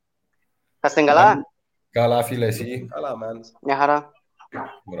 Είστε καλά? Καλά, φίλε, εσύ. Καλά, man. Μια χαρά.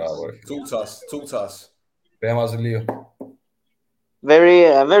 Μπράβο. Talk to us. Πες μας λίγο.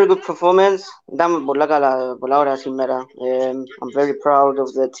 Very good performance. Ήταν πολλά ωραία σήμερα. I'm very proud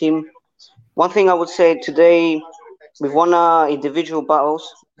of the team. One thing I would say today, we've won our individual battles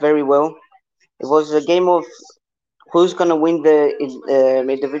very well. It was a game of who's going to win the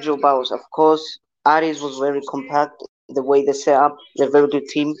individual battles. Of course, Aris was very compact. The way they set up, they're a very good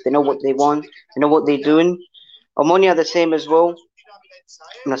team. They know what they want. They know what they're doing. Omonia the same as well.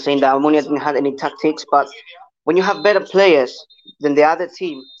 I'm not saying that Omonia didn't have any tactics, but when you have better players than the other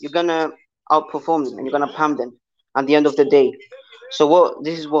team, you're going to outperform them and you're going to palm them at the end of the day. So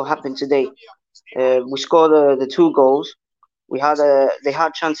this is what happened today. We scored the 2 goals. They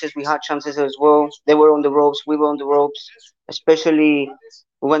had chances. We had chances as well. They were on the ropes. We were on the ropes. Especially,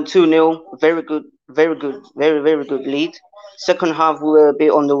 we went 2-0. Very good. Very good. Very, very good lead. Second half, we were a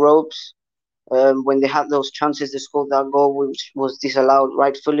bit on the ropes. When they had those chances, they scored that goal, which was disallowed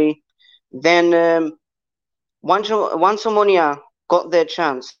rightfully. Then, once Omonia got their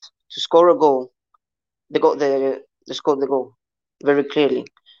chance to score a goal, they scored the goal very clearly.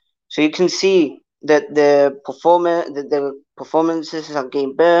 So you can see that the performances are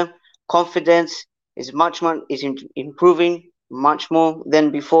getting better. Confidence is improving much more than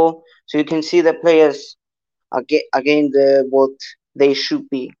before. So you can see the players are getting what they should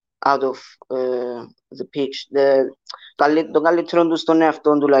be out of the pitch. Το καλύτερο τους στον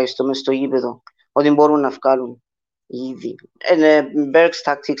εαυτόν τουλάχιστον μες στο γήπεδο. Ότι μπορούν να βγάλουν ήδη. And Berg's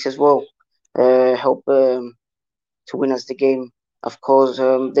tactics as well help to win us the game. Of course,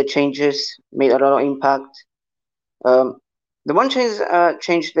 the changes made a lot of impact. The one change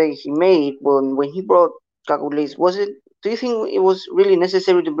that he made when he brought Kakulis, do you think it was really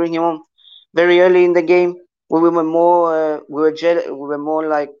necessary to bring him on very early in the game? When we were more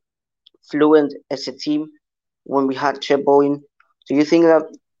like fluent as a team when we had Chebo in. Do you think that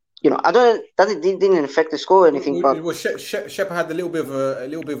it didn't affect the score or anything? But Shep had a little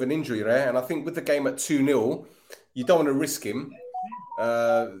bit of an injury there, and I think with the game at 2-0, you don't want to risk him.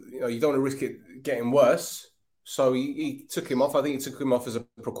 You don't want to risk it getting worse. So he took him off. I think he took him off as a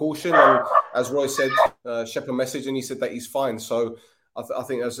precaution. And as Roy said, Shep a message, and he said that he's fine. So I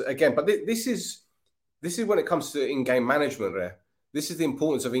think again, but this is when it comes to in-game management there. This is the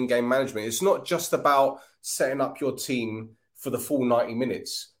importance of in-game management. It's not just about setting up your team for the full 90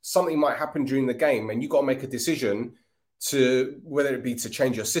 minutes. Something might happen during the game and you've got to make a decision to whether it be to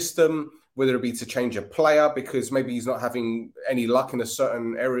change your system, whether it be to change a player because maybe he's not having any luck in a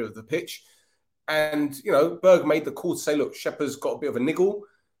certain area of the pitch. And, Berg made the call to say, look, Shepard's got a bit of a niggle.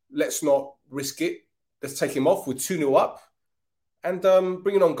 Let's not risk it. Let's take him off. We're 2-0 up. And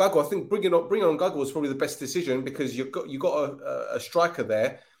bringing on Gago, I think bringing on Gago was probably the best decision because you got a striker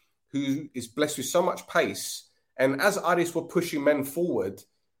there who is blessed with so much pace. And as Aris were pushing men forward,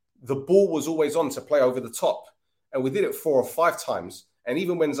 the ball was always on to play over the top. And we did it 4 or 5 times. And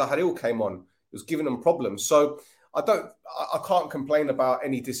even when Zaharil came on, it was giving them problems. So I can't complain about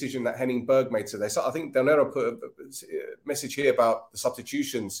any decision that Henning Berg made today. So I think Del Nero put a message here about the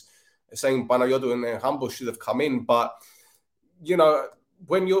substitutions, saying Banayodu and Hambo should have come in. But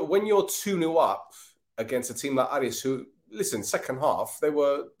when you're 2-0 up against a team like Aris, who, listen, second half, they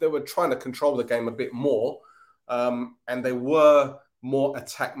were trying to control the game a bit more, and they were more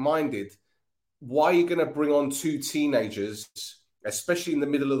attack-minded. Why are you going to bring on 2 teenagers, especially in the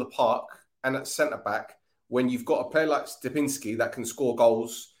middle of the park and at centre-back, when you've got a player like Stepinski that can score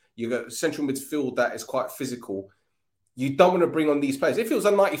goals, you've got a central midfield that is quite physical. You don't want to bring on these players. If it was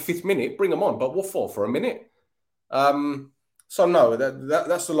a 95th minute, bring them on. But what for? For a minute? So no,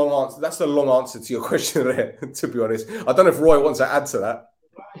 that's the long answer. That's the long answer to your question there, to be honest. I don't know if Roy wants to add to that.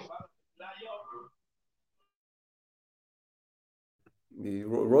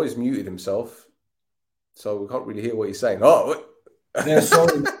 Roy's muted himself, so we can't really hear what he's saying. Oh, yeah,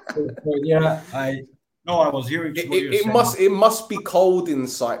 sorry. I was hearing. It must be cold in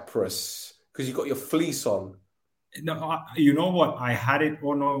Cyprus because you've got your fleece on. No, you know what? I had it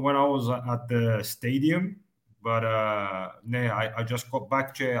on when I was at the stadium, but I just got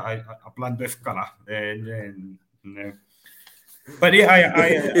back. I planned Efkala. But yeah,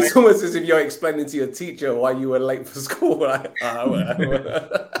 it's almost as if you're explaining to your teacher why you were late for school.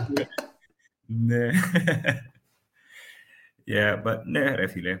 Yeah, but ρε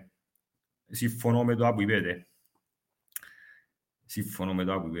φίλε, συμφωνώ με το που είπετε.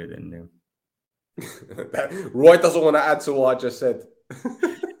 Ναι. Roy doesn't want to add to what I just said.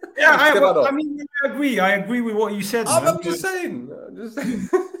 Yeah, I agree. I agree with what you said. I'm just saying.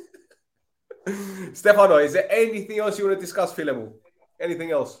 Stefano, is there anything else you want to discuss, Filemu?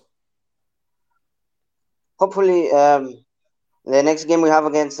 Anything else? Hopefully, the next game we have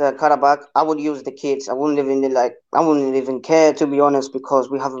against Karabakh, I would use the kids. I wouldn't even care, to be honest, because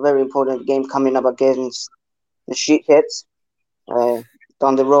we have a very important game coming up against the Sheepheads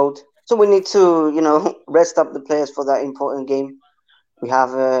down the road. So we need to, rest up the players for that important game. We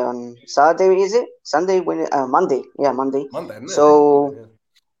have on Saturday, is it? Sunday? Monday. Yeah, Monday. Monday, isn't it? So,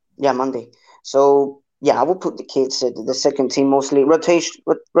 yeah, Monday. So, yeah, I will put the kids at the second team mostly.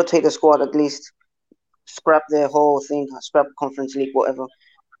 Rotate the squad at least. Scrap the whole thing. Scrap Conference League, whatever.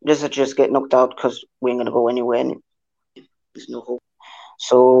 Just get knocked out because we ain't going to go anywhere. And there's no hope.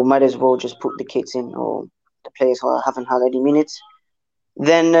 So, might as well just put the kids in or the players who haven't had any minutes.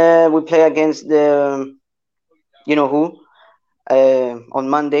 Then we play against the, who, on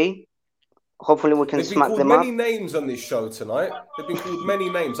Monday. Hopefully we can smack them up. They've been called many names on this show tonight. They've been called many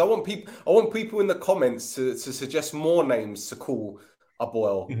names. I want people in the comments to suggest more names to call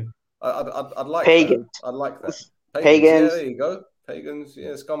Aboyle. I'd like Pagans. that. I'd like that. Pagans. Yeah, there you go. Pagans,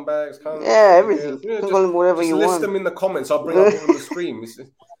 yeah, scumbags. Yeah, everything. Yeah, just whatever you list want. them in the comments. I'll bring up on the screen. We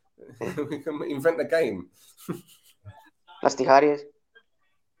can invent a game. Las Tijarias.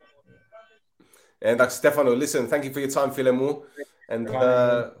 And Stefano, listen, thank you for your time, Filemu. And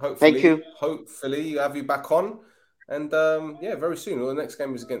hopefully you have you back on. And very soon. Well, the next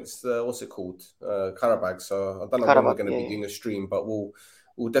game is against what's it called? Karabakh. So I don't know when we're going to be doing a stream, but we'll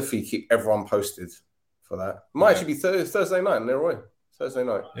definitely keep everyone posted for that. It might actually be Thursday night, Leroy. Thursday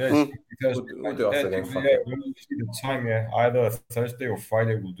night. Yeah, we'll do after the game. When we see the time, either Thursday or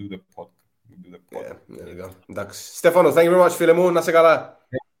Friday, we'll do the pod. Yeah, there you go. Stefano, thank you very much, Filemu. Nasagala.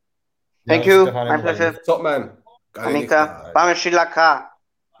 Thank you. My pleasure. Top man. Anika. Πάμε Shilaka.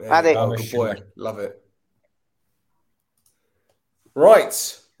 Good boy. Love it.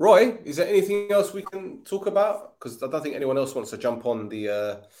 Right. Roy, is there anything else we can talk about? Because I don't think anyone else wants to jump on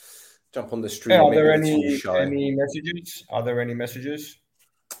the stream. Yeah, are there any messages? Are there any messages?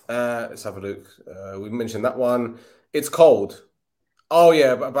 Let's have a look. We mentioned that one. It's cold. Oh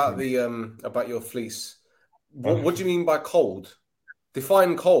yeah, about your fleece. What do you mean by cold?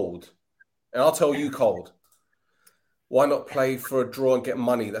 Define cold, and I'll tell you cold. Why not play for a draw and get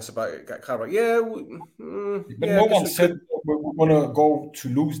money? That's about it. Kind of no one said we want to go to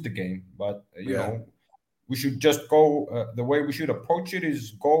lose the game, but you know, we should just go. The way we should approach it is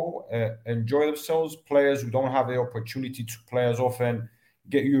go enjoy themselves. Players who don't have the opportunity to play as often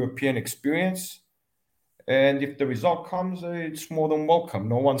get European experience. And if the result comes, it's more than welcome.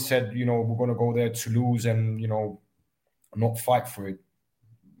 No one said, we're going to go there to lose and, not fight for it.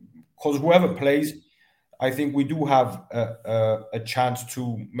 Because whoever plays, I think we do have a chance to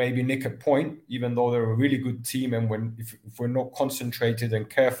maybe nick a point, even though they're a really good team. And if we're not concentrated and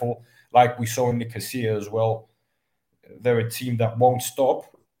careful, like we saw in Nicosia as well, they're a team that won't stop.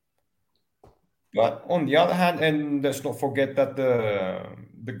 But on the other hand, and let's not forget that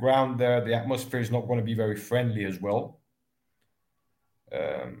the ground there, the atmosphere is not going to be very friendly as well.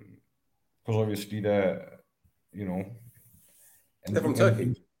 Because obviously they're from Turkey.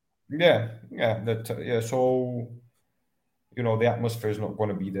 So, the atmosphere is not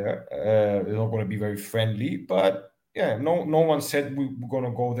going to be there. It's not going to be very friendly. But no one said we're going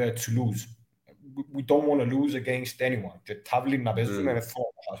to go there to lose. We don't want to lose against anyone.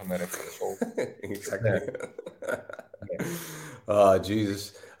 Exactly. Oh,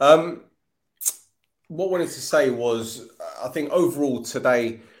 Jesus. What I wanted to say was, I think overall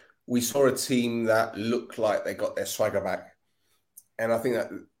today we saw a team that looked like they got their swagger back. And I think that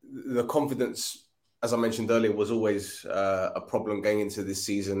the confidence, as I mentioned earlier, was always a problem going into this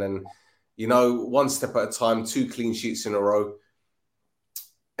season. And, one step at a time, 2 clean sheets in a row.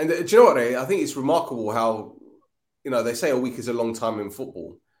 And do you know what? I think it's remarkable how, they say a week is a long time in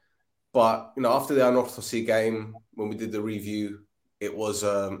football. But, after the Anorthosis game, when we did the review, it was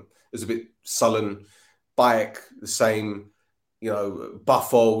a bit sullen. Bayek, the same.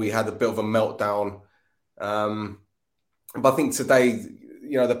 Buffo, we had a bit of a meltdown. But I think today,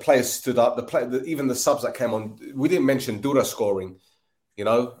 the players stood up. Even the subs that came on, we didn't mention Dura scoring.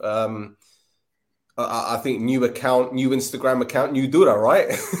 I think new Instagram account, new Dura, right?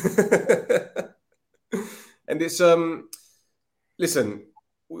 And it's listen,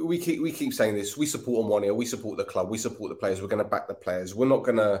 we keep saying this. We support Omonia, we support the club, we support the players. We're going to back the players. We're not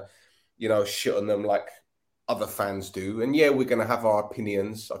going to, shit on them like other fans do. And we're going to have our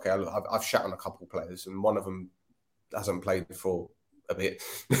opinions. Okay, I've shat on a couple of players, and one of them hasn't played for a bit.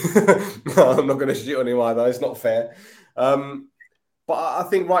 I'm not going to shit on him either. It's not fair. But I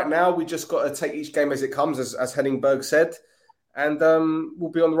think right now we just got to take each game as it comes, as Henningberg said, and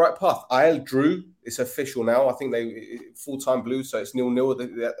we'll be on the right path. IL drew. It's official now. I think they full-time blue, so it's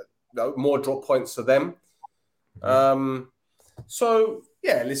 0-0. More drop points for them. So,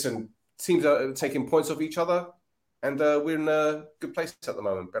 listen, teams are taking points off each other, and we're in a good place at the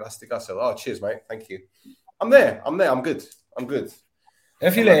moment. Oh, cheers, mate. Thank you. I'm there. I'm good.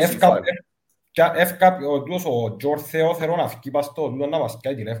 ο George Theo θέλω να φύγει πας στο να μας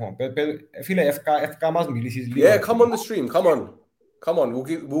κάνει τηλέφωνο. Φίλε, ευκά μας μιλήσεις λίγο. Yeah, come on the stream. Come on.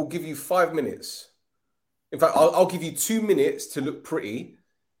 We'll give you 5 minutes. In fact, I'll give you 2 minutes to look pretty.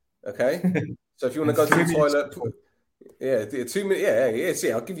 Okay? So if you want to go to the toilet... 2 minutes.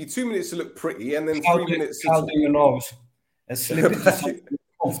 I'll give you 2 minutes to look pretty, and then 3 minutes... Powder your nose and slip it to something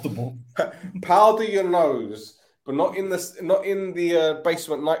comfortable. Powder your nose, but not in the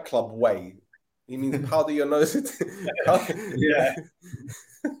basement nightclub way. You mean powder your nose?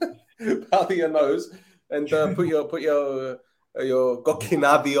 Powder your nose and put your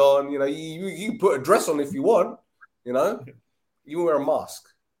gokkinadi on. You put a dress on if you want. You wear a mask.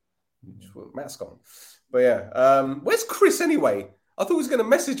 Just put a mask on. But where's Chris anyway? I thought he was going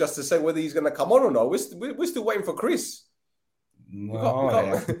to message us to say whether he's going to come on or not. We're still waiting for Chris. No,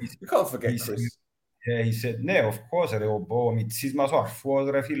 we can't forget Chris. Yeah, he said, ναι, of course, ρε, ο Μιτσής μας ο αρφός,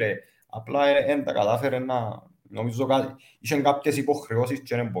 ρε φίλε. Απλά δεν τα κατάφερε να... Νομίζω είχαν κάποιες υποχρεώσεις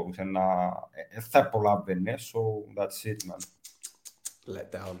και δεν μπορούσε να... θα προλάβαινε, so that's it, man.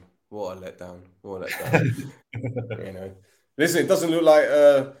 Let down. What a letdown. Listen, it doesn't look like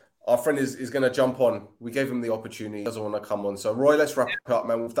our friend is going to jump on. We gave him the opportunity. He doesn't want to come on. So, Roy, let's wrap it up,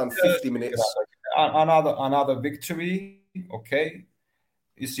 man. We've done 50 minutes. Another victory, okay?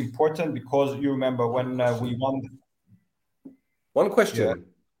 It's important because you remember when we won... One question. Yeah.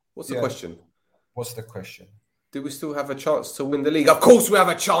 What's the question? What's the question? Do we still have a chance to win the league? Of course we have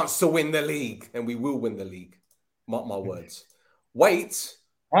a chance to win the league. And we will win the league. Mark my words. Wait.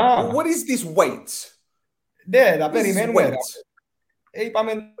 What is this wait? Wait.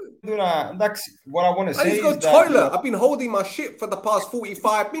 What I want to say is I need to go to the toilet. I've been holding my shit for the past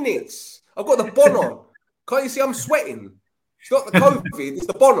 45 minutes. I've got the bon on. Can't you see I'm sweating? It's not the COVID, it's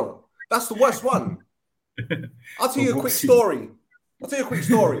the bon on. That's the worst one. I'll tell you a quick story. A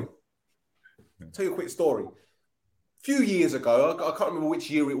few years ago, I can't remember which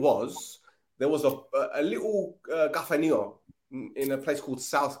year it was, there was a little cafeteria in a place called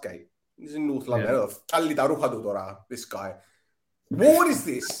Southgate. He's in North London. Yeah. This guy. What is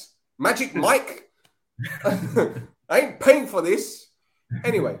this? Magic Mike? I ain't paying for this.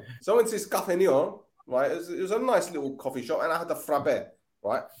 Anyway, so I went to this Café Neon, right? It was a nice little coffee shop, and I had the frappe,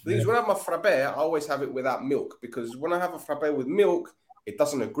 right? Because when I have my frappe, I always have it without milk, because when I have a frappe with milk, it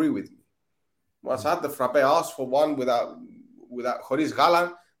doesn't agree with me. Well, so I had the frappe, I asked for one without Choriz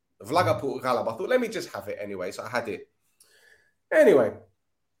Galan. Vlaga put Galab. I thought, let me just have it anyway. So I had it. Anyway,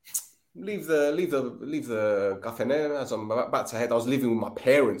 leave the Café as I'm about to head. I was living with my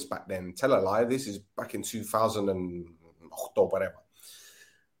parents back then. Tell a lie. This is back in 2008 or whatever.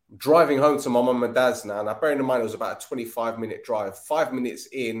 Driving home to my mum and dad's now. Now, bearing in mind, it was about a 25-minute drive. 5 minutes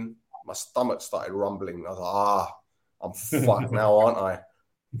in, my stomach started rumbling. I was like, I'm fucked now, aren't I?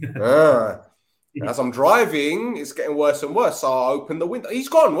 As I'm driving, it's getting worse and worse. So I open the window. He's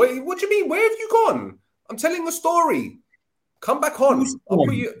gone. Wait, what do you mean? Where have you gone? I'm telling a story. Come back on. I'll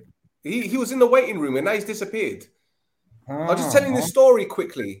put you. He was in the waiting room and now he's disappeared. I'm just telling this story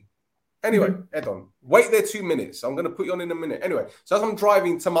quickly. Anyway, head on. Wait there 2 minutes. I'm going to put you on in a minute. Anyway, so as I'm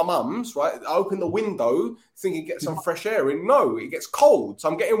driving to my mum's, right, I open the window thinking get some fresh air in. No, it gets cold. So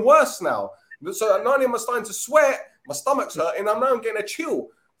I'm getting worse now. So not only am I starting to sweat, my stomach's hurting. I'm now getting a chill.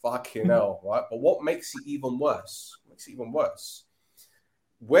 Fucking hell, right? But what makes it even worse?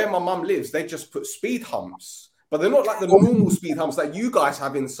 Where my mum lives, they just put speed humps. But they're not like the normal speed humps that you guys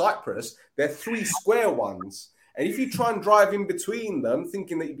have in Cyprus. They're 3 square ones. And if you try and drive in between them,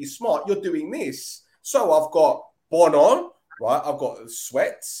 thinking that you'd be smart, you're doing this. So I've got Bono, right? I've got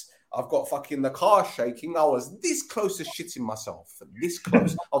sweats. I've got fucking the car shaking. I was this close to shitting myself. This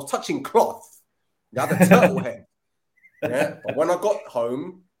close. I was touching cloth. I had a turtle head. Yeah. But when I got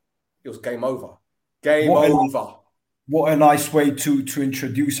home, it was game over. Game over. What a nice way to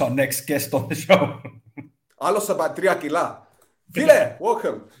introduce our next guest on the show. I lost about 3 kila. File,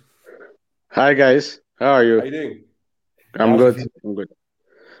 welcome. Hi, guys. How are you? How you doing? I'm good.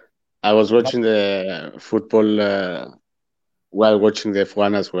 I was watching the football while watching the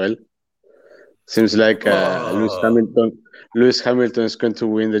F1 as well. Seems like Lewis Hamilton is going to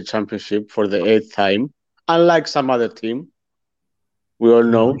win the championship for the 8th time, unlike some other team. We all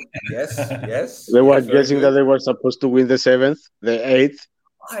know. Yes. They were guessing that they were supposed to win the 7th, the 8th.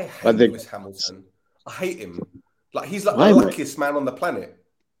 I hate Lewis Hamilton. I hate him. Like he's like the luckiest man on the planet.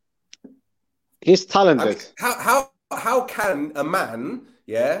 He's talented. I mean, how can a man,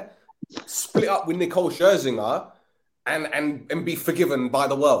 split up with Nicole Scherzinger and be forgiven by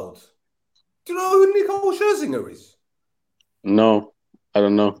the world? Do you know who Nicole Scherzinger is? No, I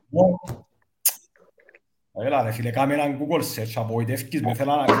don't know. Έλα ρε φίλε, κάμε έναν Google search, απογοητεύκεις με,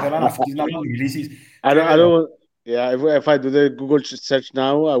 θέλω να φύγεις να μιλήσεις. I don't, if I do the Google search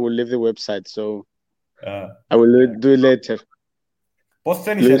now, I will leave the website, so I will do it later. Πώς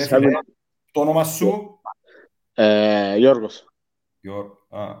θέλεις ρε φίλε, το όνομα σου? Γιώργος.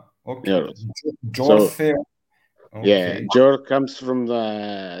 Okay. Jorge. Yeah, Jorge comes from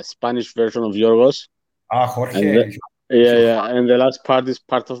the Spanish version of Yorgos. Jorge. And the last part is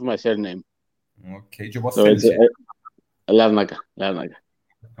part of my surname. Okay, και πώς So θέλεις. Larnaca.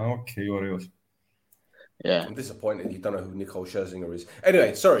 Okay, ωραίος. Yeah. I'm disappointed you don't know who Nicole Scherzinger is.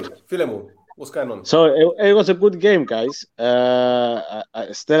 Anyway, sorry, Philemon, what's going on? So it was a good game, guys.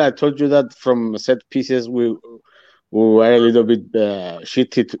 Still, I told you that from set pieces we were a little bit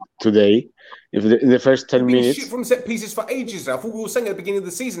shitty today. In the first 10 minutes. Shit from set pieces for ages now. I thought we were saying at the beginning of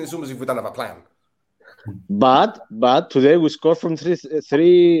the season it's almost as if we don't have a plan. But today we scored from three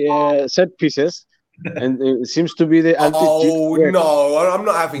set pieces, and it seems to be the no, I'm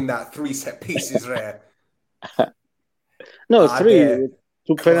not having that 3 set pieces there. No, 3,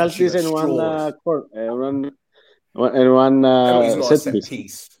 2 penalties and one set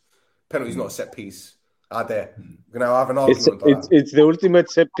piece. Penalty's not a set piece. There. We're going to have an argument. It's the ultimate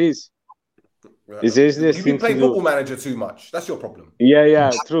set piece. You've been playing Football Manager too much. That's your problem.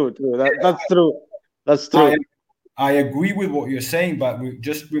 Yeah, true. That's true. I agree with what you're saying, but we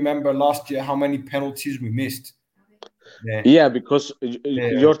just remember last year how many penalties we missed. Yeah, because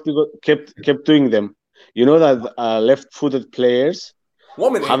Jordi kept doing them. You know that left-footed players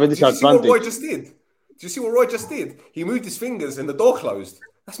have a disadvantage. Did you see what Roy just did? He moved his fingers and the door closed.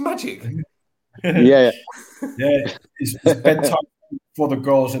 That's magic. Yeah. It's bedtime for the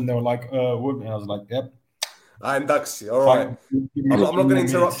girls, and they were like, and I was like, yep. Εντάξει, all right. I'm not going to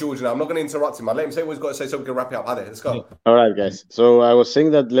interrupt George now. I'm not going to interrupt him. I'll let him say what he's got to say so we can wrap it up. Let's go. All right, guys. So I was saying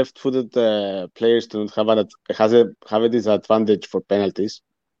that left-footed players don't have a disadvantage for penalties,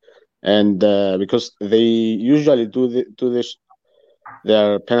 and because they usually do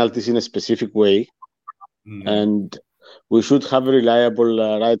their penalties in a specific way, and we should have a reliable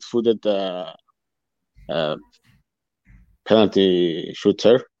right-footed penalty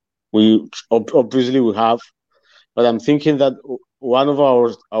shooter. We obviously we have, but I'm thinking that one of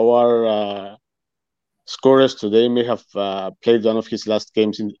our scorers today may have played one of his last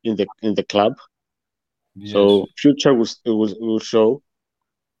games in the club. Yes. So future will show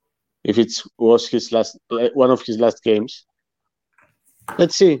if it was his last one of his last games.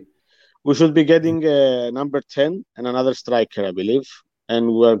 Let's see. We should be getting number 10 and another striker, I believe,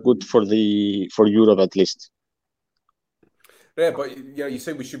 and we are good for Europe at least. Yeah, but you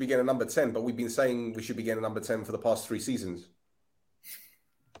say we should be getting a number 10, but we've been saying we should be getting a number 10 for the past 3 seasons.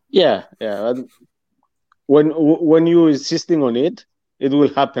 Yeah. When you're insisting on it, it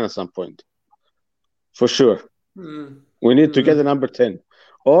will happen at some point, for sure. We need to get a number 10,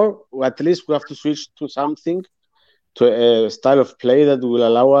 or at least we have to switch to something, to a style of play that will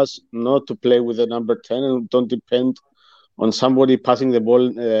allow us not to play with the number 10 and don't depend on somebody passing the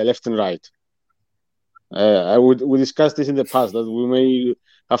ball left and right. We discussed this in the past, that we may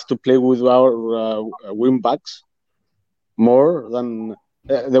have to play with our wing backs more than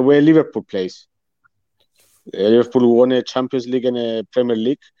the way Liverpool plays. Liverpool won a Champions League and a Premier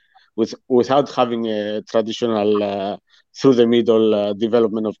League without having a traditional through the middle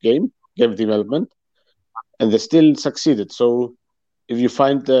development of game development, and they still succeeded. So if you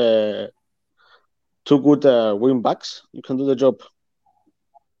find 2 good wing backs, you can do the job.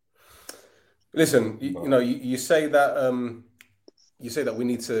 Listen, you say that we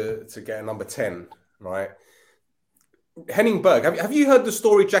need to get a number 10, right? Henning Berg, have you heard the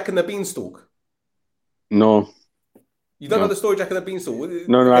story Jack and the Beanstalk? No. You don't know the story Jack and the Beanstalk?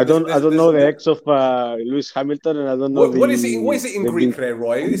 No, I don't know the ex of Lewis Hamilton, and I don't know what is it in Greek there,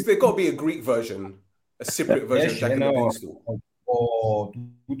 Roy? There's got to be a Greek version, a Cypriot version of Jack and the Beanstalk.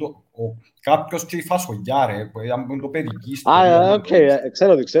 Κάποιος και η φασολιά, ρε, που το παιδική ιστορία. Okay,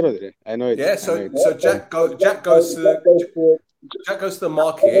 ξέρω. I know it. Yeah, so Jack goes to the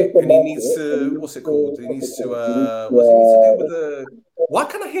market and he needs to, what's it called? He needs to, what does he need to do with the, why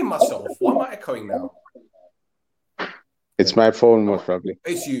can't I hear myself? Why am I echoing now? It's my phone, most probably.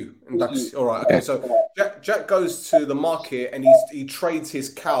 It's you. All right. Okay. So Jack goes to the market and he trades his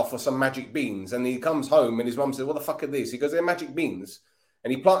cow for some magic beans, and he comes home and his mum says, "What the fuck are these?" He goes, "They're magic beans," and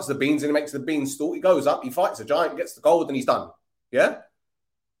he plants the beans and he makes the beanstalk. He goes up, he fights a giant, gets the gold, and he's done. Yeah.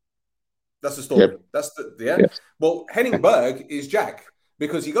 That's the story. Yep. That's Yes. Well, Henning Berg is Jack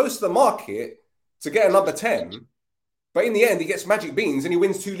because he goes to the market to get a number 10, but in the end he gets magic beans and he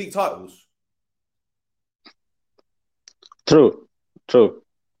wins 2 league titles. True.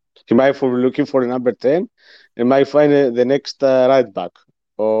 He might be looking for a number 10 and might find the next right back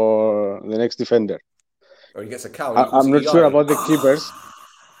or the next defender. Or he gets a cow. I'm not sure about the keepers.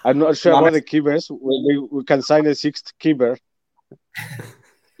 We can sign a 6th keeper.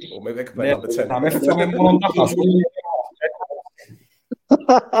 Or maybe they could play number 10.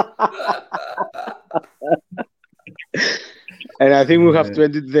 And I think we have to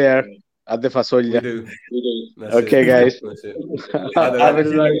end it there. At the Fasolia. We do. Okay, guys. That's it. Have a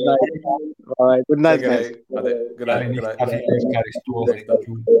nice night. All right. Good night, guys. Good night.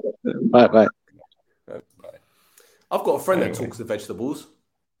 Bye. I've got a friend that talks to vegetables.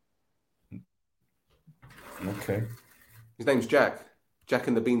 Okay. His name's Jack. Jack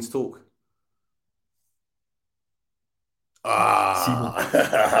and the Beanstalk.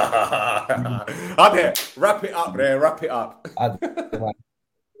 Wrap it up.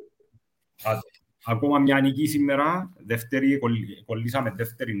 Ακόμα μια νίκη σήμερα, κολλήσαμε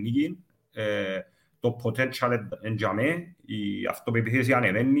δεύτερη νίκη. Το potential εντιαμέ, η αυτοπεποίθηση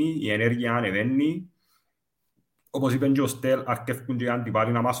ανεβαίνει, η ενέργεια ανεβαίνει. Όπως είπε και ο Στέλ, αρκεύκουν και οι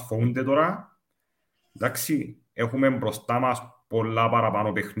αντιπάλοι να μας φοβούνται τώρα. Εντάξει, έχουμε μπροστά μας πολλά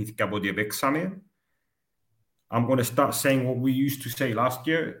παραπάνω παιχνίδια από ό,τι παίξαμε. I'm going to start saying what we used to say last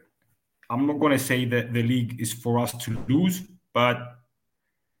year. I'm not going to say that the league is for us to lose, but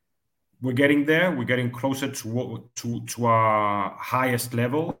we're getting there. We're getting closer to our highest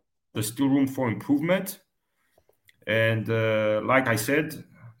level. There's still room for improvement. And like I said,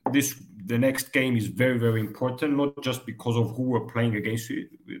 the next game is very, very important, not just because of who we're playing against.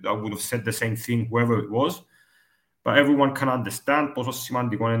 I would have said the same thing, whoever it was. But everyone can understand πόσο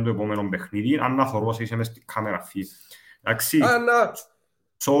σημαντικό είναι το επόμενο παιχνίδι. Ανna θωρώς είσαι μες στην κάμερα αυτή. Εντάξει. Anna.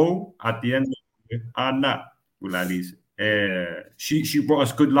 So, at the end, Anna, που λαλείς. She brought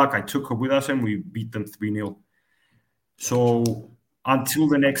us good luck. I took her with us and we beat them 3-0. So, until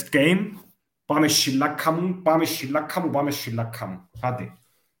the next game, πάμε σιλάκα μου. Άντε.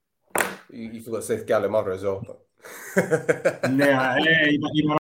 You forgot to say Gallo mother as well. Ναι, είπα